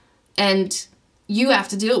 and you have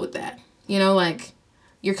to deal with that. Like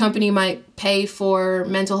your company might pay for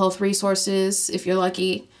mental health resources if you're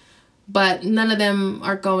lucky, but none of them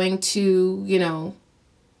are going to,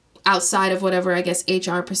 outside of whatever, I guess,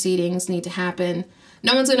 HR proceedings need to happen.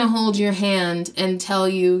 No one's going to hold your hand and tell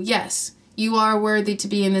you, yes, you are worthy to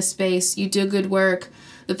be in this space. You do good work.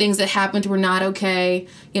 The things that happened were not okay.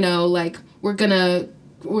 Like we're going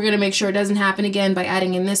to make sure it doesn't happen again by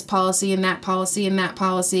adding in this policy and that policy and that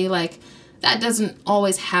policy. Like that doesn't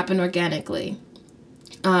always happen organically.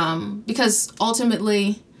 Because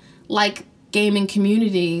ultimately, like gaming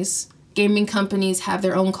communities, gaming companies have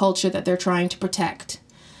their own culture that they're trying to protect.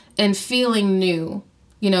 And feeling new,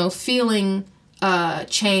 feeling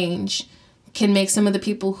change can make some of the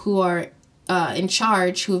people who are in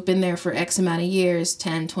charge, who have been there for X amount of years,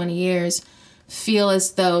 10, 20 years, feel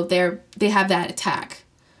as though they have that attack.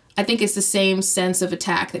 I think it's the same sense of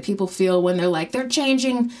attack that people feel when they're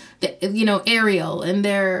changing the, Ariel, and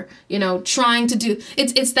they're, trying to do,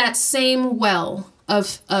 it's that same well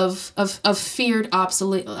of feared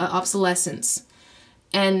obsolescence.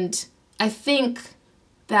 And I think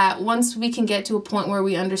that once we can get to a point where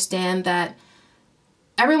we understand that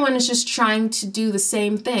everyone is just trying to do the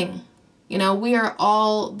same thing. We are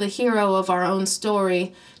all the hero of our own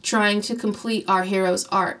story, trying to complete our hero's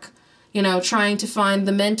arc, trying to find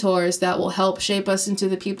the mentors that will help shape us into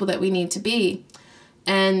the people that we need to be.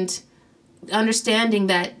 And understanding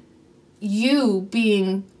that you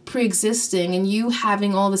being pre-existing and you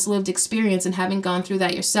having all this lived experience and having gone through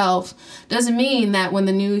that yourself doesn't mean that when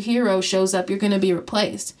the new hero shows up, you're going to be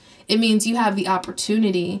replaced. It means you have the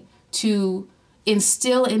opportunity to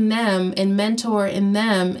instill in them and mentor in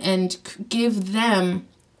them and give them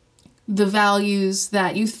the values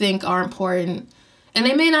that you think are important. And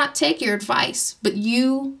they may not take your advice, but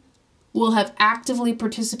you will have actively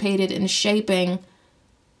participated in shaping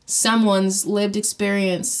someone's lived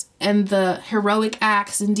experience and the heroic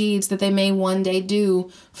acts and deeds that they may one day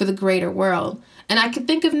do for the greater world. And I could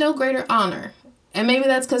think of no greater honor. And maybe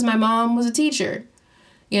that's because my mom was a teacher,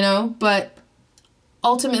 but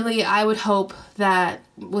ultimately I would hope that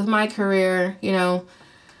with my career,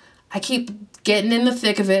 I keep getting in the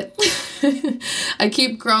thick of it. I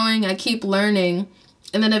keep growing, I keep learning,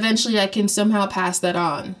 and then eventually I can somehow pass that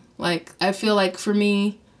on. Like, I feel like for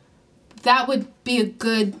me, that would be a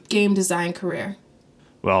good game design career.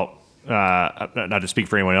 Well, not to speak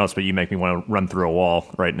for anyone else, but you make me want to run through a wall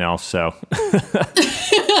right now. So,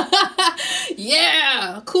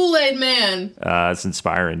 yeah, Kool-Aid Man. It's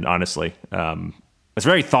inspiring, honestly. It's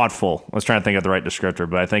very thoughtful. I was trying to think of the right descriptor,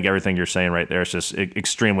 but I think everything you're saying right there is just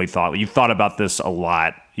extremely thoughtful. You've thought about this a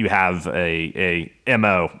lot. You have a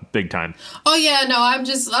MO big time. Oh yeah, no, I'll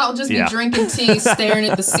just be drinking tea, staring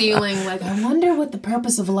at the ceiling, like I wonder what the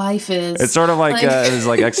purpose of life is. It's sort of like it was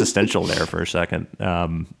like existential there for a second.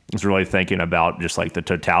 I was really thinking about just like the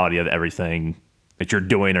totality of everything that you're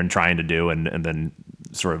doing and trying to do, and then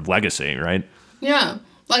sort of legacy, right? Yeah.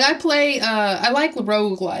 Like I like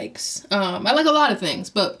roguelikes. I like a lot of things,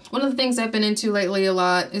 but one of the things I've been into lately a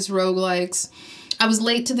lot is roguelikes. I was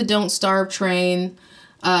late to the Don't Starve train,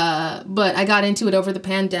 but I got into it over the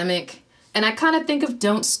pandemic. And I kind of think of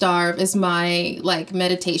Don't Starve as my, like,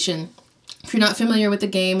 meditation. If you're not familiar with the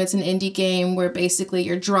game, it's an indie game where basically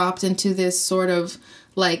you're dropped into this sort of,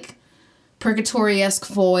 like, purgatory-esque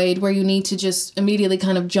void where you need to just immediately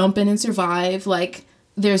kind of jump in and survive, like...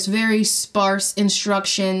 There's very sparse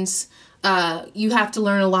instructions. You have to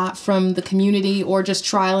learn a lot from the community or just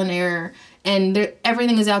trial and error. And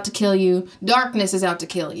everything is out to kill you. Darkness is out to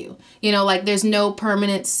kill you. You know, like, there's no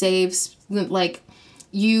permanent saves. Like,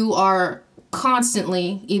 you are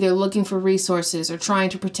constantly either looking for resources or trying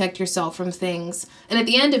to protect yourself from things. And at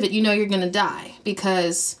the end of it, you know you're going to die.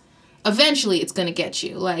 Because eventually it's going to get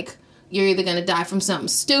you. Like... You're either going to die from something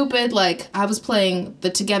stupid, like I was playing the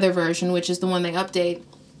Together version, which is the one they update,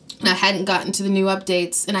 and I hadn't gotten to the new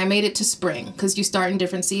updates, and I made it to spring, because you start in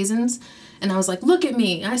different seasons, and I was like, look at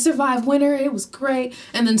me, I survived winter, it was great,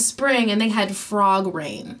 and then spring, and they had frog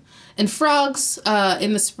rain. And frogs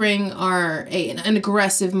in the spring are an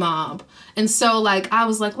aggressive mob. And so, like, I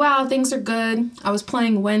was like, wow, things are good. I was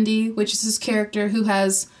playing Wendy, which is this character who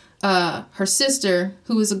has... her sister,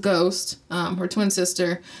 who is a ghost, her twin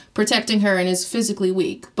sister, protecting her and is physically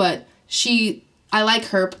weak. But I like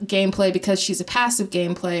her gameplay because she's a passive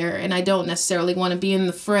game player, and I don't necessarily want to be in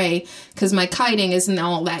the fray because my kiting isn't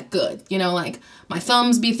all that good. You know, like, my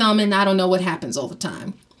thumbs be thumbing, I don't know what happens all the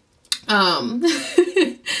time.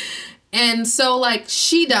 And so, like,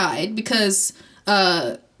 she died because,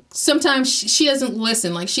 sometimes she doesn't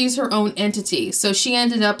listen, like she's her own entity. So she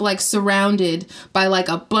ended up like surrounded by like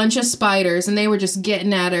a bunch of spiders and they were just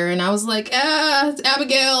getting at her. And I was like,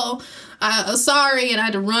 Abigail, sorry. And I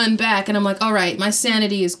had to run back and I'm like, all right, my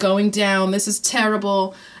sanity is going down. This is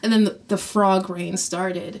terrible. And then the frog rain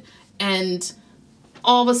started and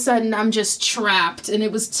all of a sudden I'm just trapped and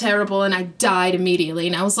it was terrible and I died immediately.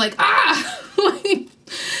 And I was like,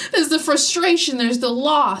 there's the frustration, there's the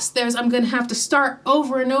loss, I'm going to have to start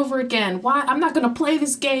over and over again. Why? I'm not going to play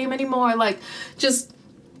this game anymore. Like, just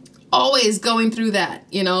always going through that,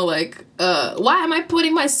 you know, like, why am I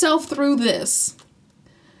putting myself through this?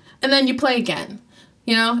 And then you play again,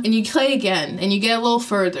 you know, and you play again, and you get a little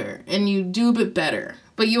further, and you do a bit better.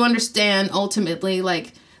 But you understand, ultimately,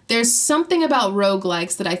 like, there's something about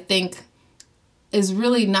roguelikes that I think is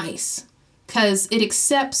really nice, because it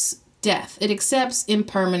accepts death. It accepts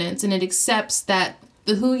impermanence, and it accepts that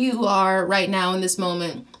the who you are right now in this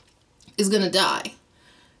moment is going to die.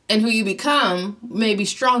 And who you become may be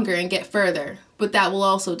stronger and get further, but that will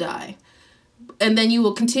also die. And then you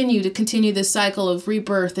will continue this cycle of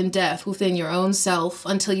rebirth and death within your own self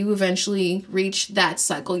until you eventually reach that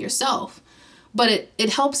cycle yourself. But it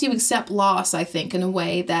helps you accept loss, I think, in a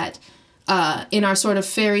way that in our sort of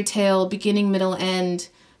fairy tale beginning, middle, end,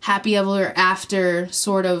 happy ever after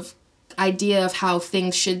sort of idea of how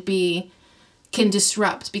things should be can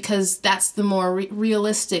disrupt, because that's the more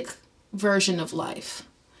realistic version of life.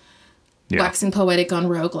 Yeah. Waxing poetic on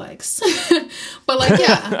roguelikes. But like,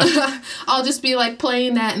 yeah, I'll just be like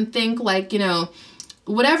playing that and think like, you know,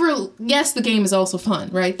 whatever. Yes, the game is also fun,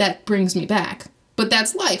 right? That brings me back. But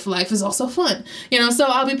that's life. Life is also fun, you know? So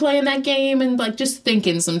I'll be playing that game and like just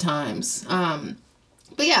thinking sometimes. But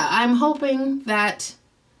yeah, I'm hoping that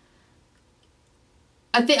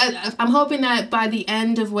I'm hoping that by the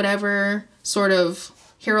end of whatever sort of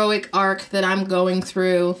heroic arc that I'm going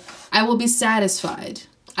through, I will be satisfied.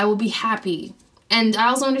 I will be happy. And I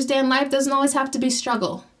also understand life doesn't always have to be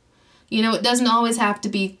struggle. You know, it doesn't always have to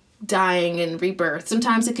be dying and rebirth.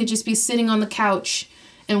 Sometimes it could just be sitting on the couch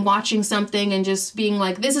and watching something and just being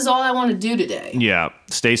like, this is all I want to do today. Yeah,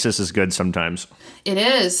 stasis is good sometimes. It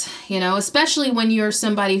is, you know, especially when you're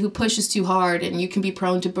somebody who pushes too hard and you can be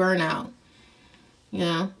prone to burnout. You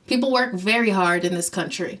know, people work very hard in this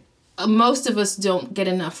country. Most of us don't get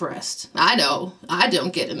enough rest. I know. I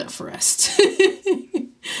don't get enough rest.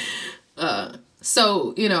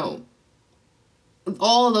 So, you know,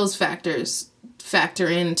 all of those factors factor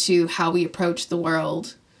into how we approach the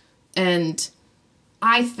world. And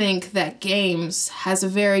I think that games has a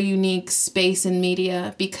very unique space in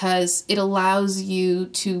media because it allows you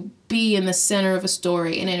to be in the center of a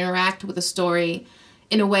story and interact with a story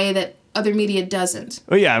in a way that other media doesn't.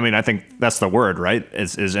 Oh yeah, I mean, I think that's the word, right?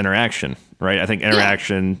 Is interaction, right? I think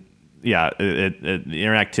interaction, the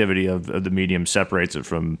interactivity of the medium separates it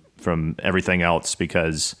from everything else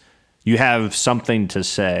because you have something to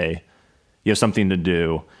say, you have something to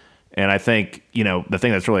do. And I think, the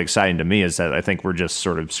thing that's really exciting to me is that I think we're just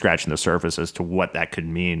sort of scratching the surface as to what that could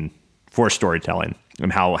mean for storytelling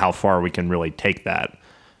and how far we can really take that.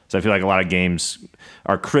 So I feel like a lot of games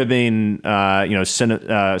are cribbing,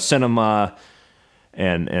 cinema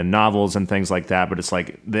and novels and things like that. But it's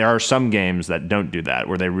like there are some games that don't do that,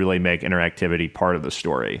 where they really make interactivity part of the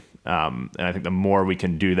story. And I think the more we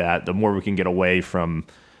can do that, the more we can get away from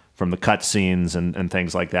the cutscenes and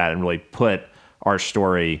things like that and really put our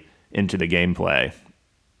story into the gameplay.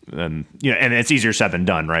 And and it's easier said than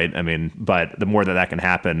done, right? I mean, but the more that can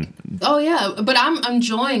happen. Oh yeah, but I'm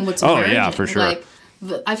enjoying what's emerging. Oh yeah, for sure. Like,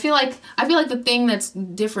 I feel like the thing that's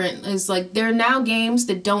different is like there are now games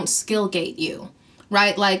that don't skill gate you,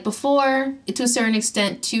 right? Like before, to a certain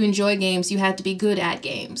extent, to enjoy games, you had to be good at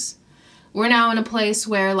games. We're now in a place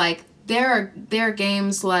where like there are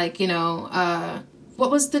games like what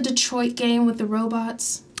was the Detroit game with the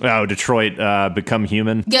robots? Oh, Detroit Become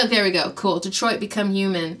Human. Yeah, there we go. Cool. Detroit Become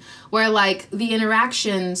Human, where like the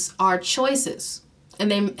interactions are choices and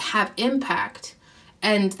they have impact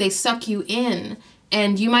and they suck you in,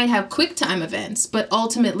 and you might have quick time events, but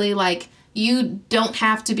ultimately like you don't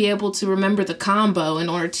have to be able to remember the combo in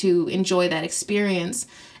order to enjoy that experience.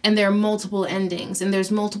 And there are multiple endings, and there's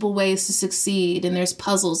multiple ways to succeed, and there's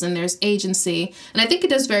puzzles, and there's agency. And I think it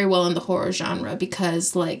does very well in the horror genre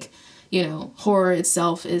because, like, horror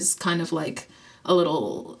itself is kind of like a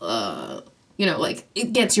little, like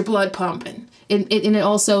it gets your blood pumping. And it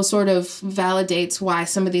also sort of validates why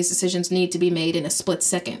some of these decisions need to be made in a split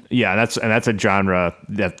second. Yeah, that's a genre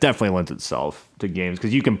that definitely lends itself to games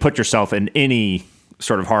because you can put yourself in any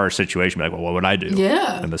sort of horror situation, like, well, what would I do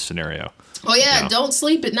in this scenario? Oh, yeah, don't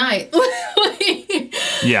sleep at night.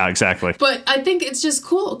 Yeah, exactly. But I think it's just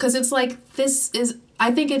cool because it's like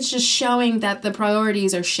I think it's just showing that the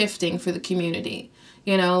priorities are shifting for the community.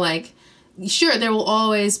 Sure, there will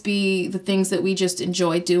always be the things that we just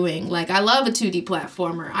enjoy doing. Like, I love a 2D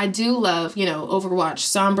platformer. I do love, Overwatch.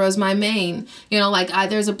 Sombra's my main.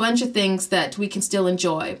 There's a bunch of things that we can still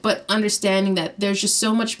enjoy. But understanding that there's just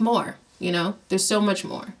so much more. There's so much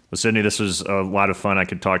more. Well, Sydney, this was a lot of fun. I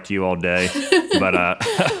could talk to you all day, but I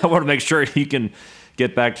want to make sure you can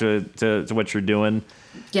get back to what you're doing.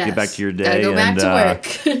 Yes. Get back to your day. Gotta go back to work.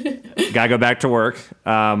 Gotta go back to work.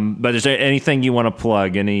 But is there anything you want to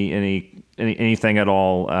plug? Anything at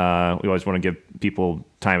all? We always want to give people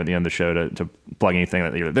time at the end of the show to plug anything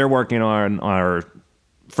that either they're working on or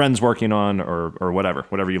friends working on or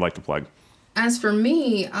whatever you'd like to plug. As for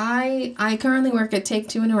me, I currently work at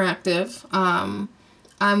Take-Two Interactive. I'm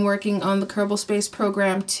working on the Kerbal Space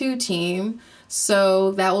Program 2 team,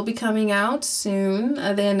 so that will be coming out soon.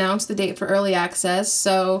 They announced the date for early access,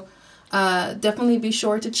 so definitely be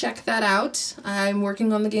sure to check that out. I'm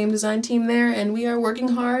working on the game design team there, and we are working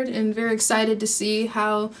hard and very excited to see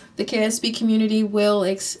how the KSB community will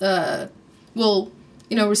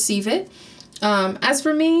receive it. As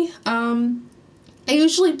for me, I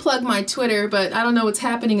usually plug my Twitter, but I don't know what's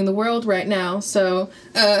happening in the world right now, so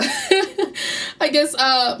I guess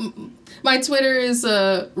my Twitter is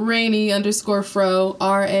Rainy_Fro,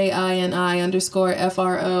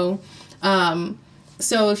 RAINI_FRO.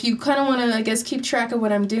 So if you kind of want to, I guess, keep track of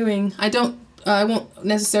what I'm doing, I won't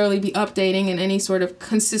necessarily be updating in any sort of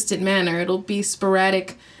consistent manner. It'll be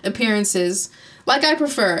sporadic appearances, like I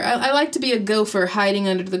prefer. I like to be a gopher hiding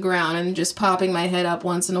under the ground and just popping my head up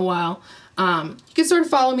once in a while. You can sort of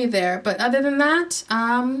follow me there, but other than that,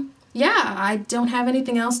 I don't have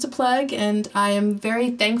anything else to plug, and I am very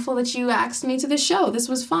thankful that you asked me to this show. This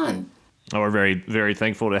was fun. Oh, we're very, very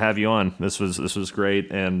thankful to have you on. This was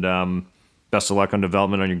great, and best of luck on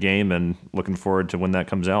development on your game, and looking forward to when that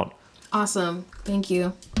comes out. Awesome. Thank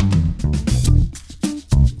you.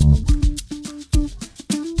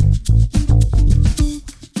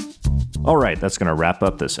 All right, that's going to wrap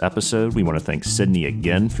up this episode. We want to thank Sydney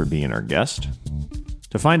again for being our guest.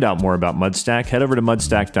 To find out more about Mudstack, head over to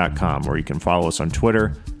mudstack.com, where you can follow us on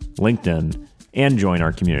Twitter, LinkedIn, and join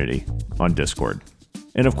our community on Discord.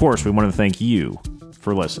 And of course, we want to thank you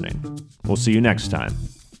for listening. We'll see you next time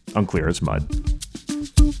on Clear as Mud.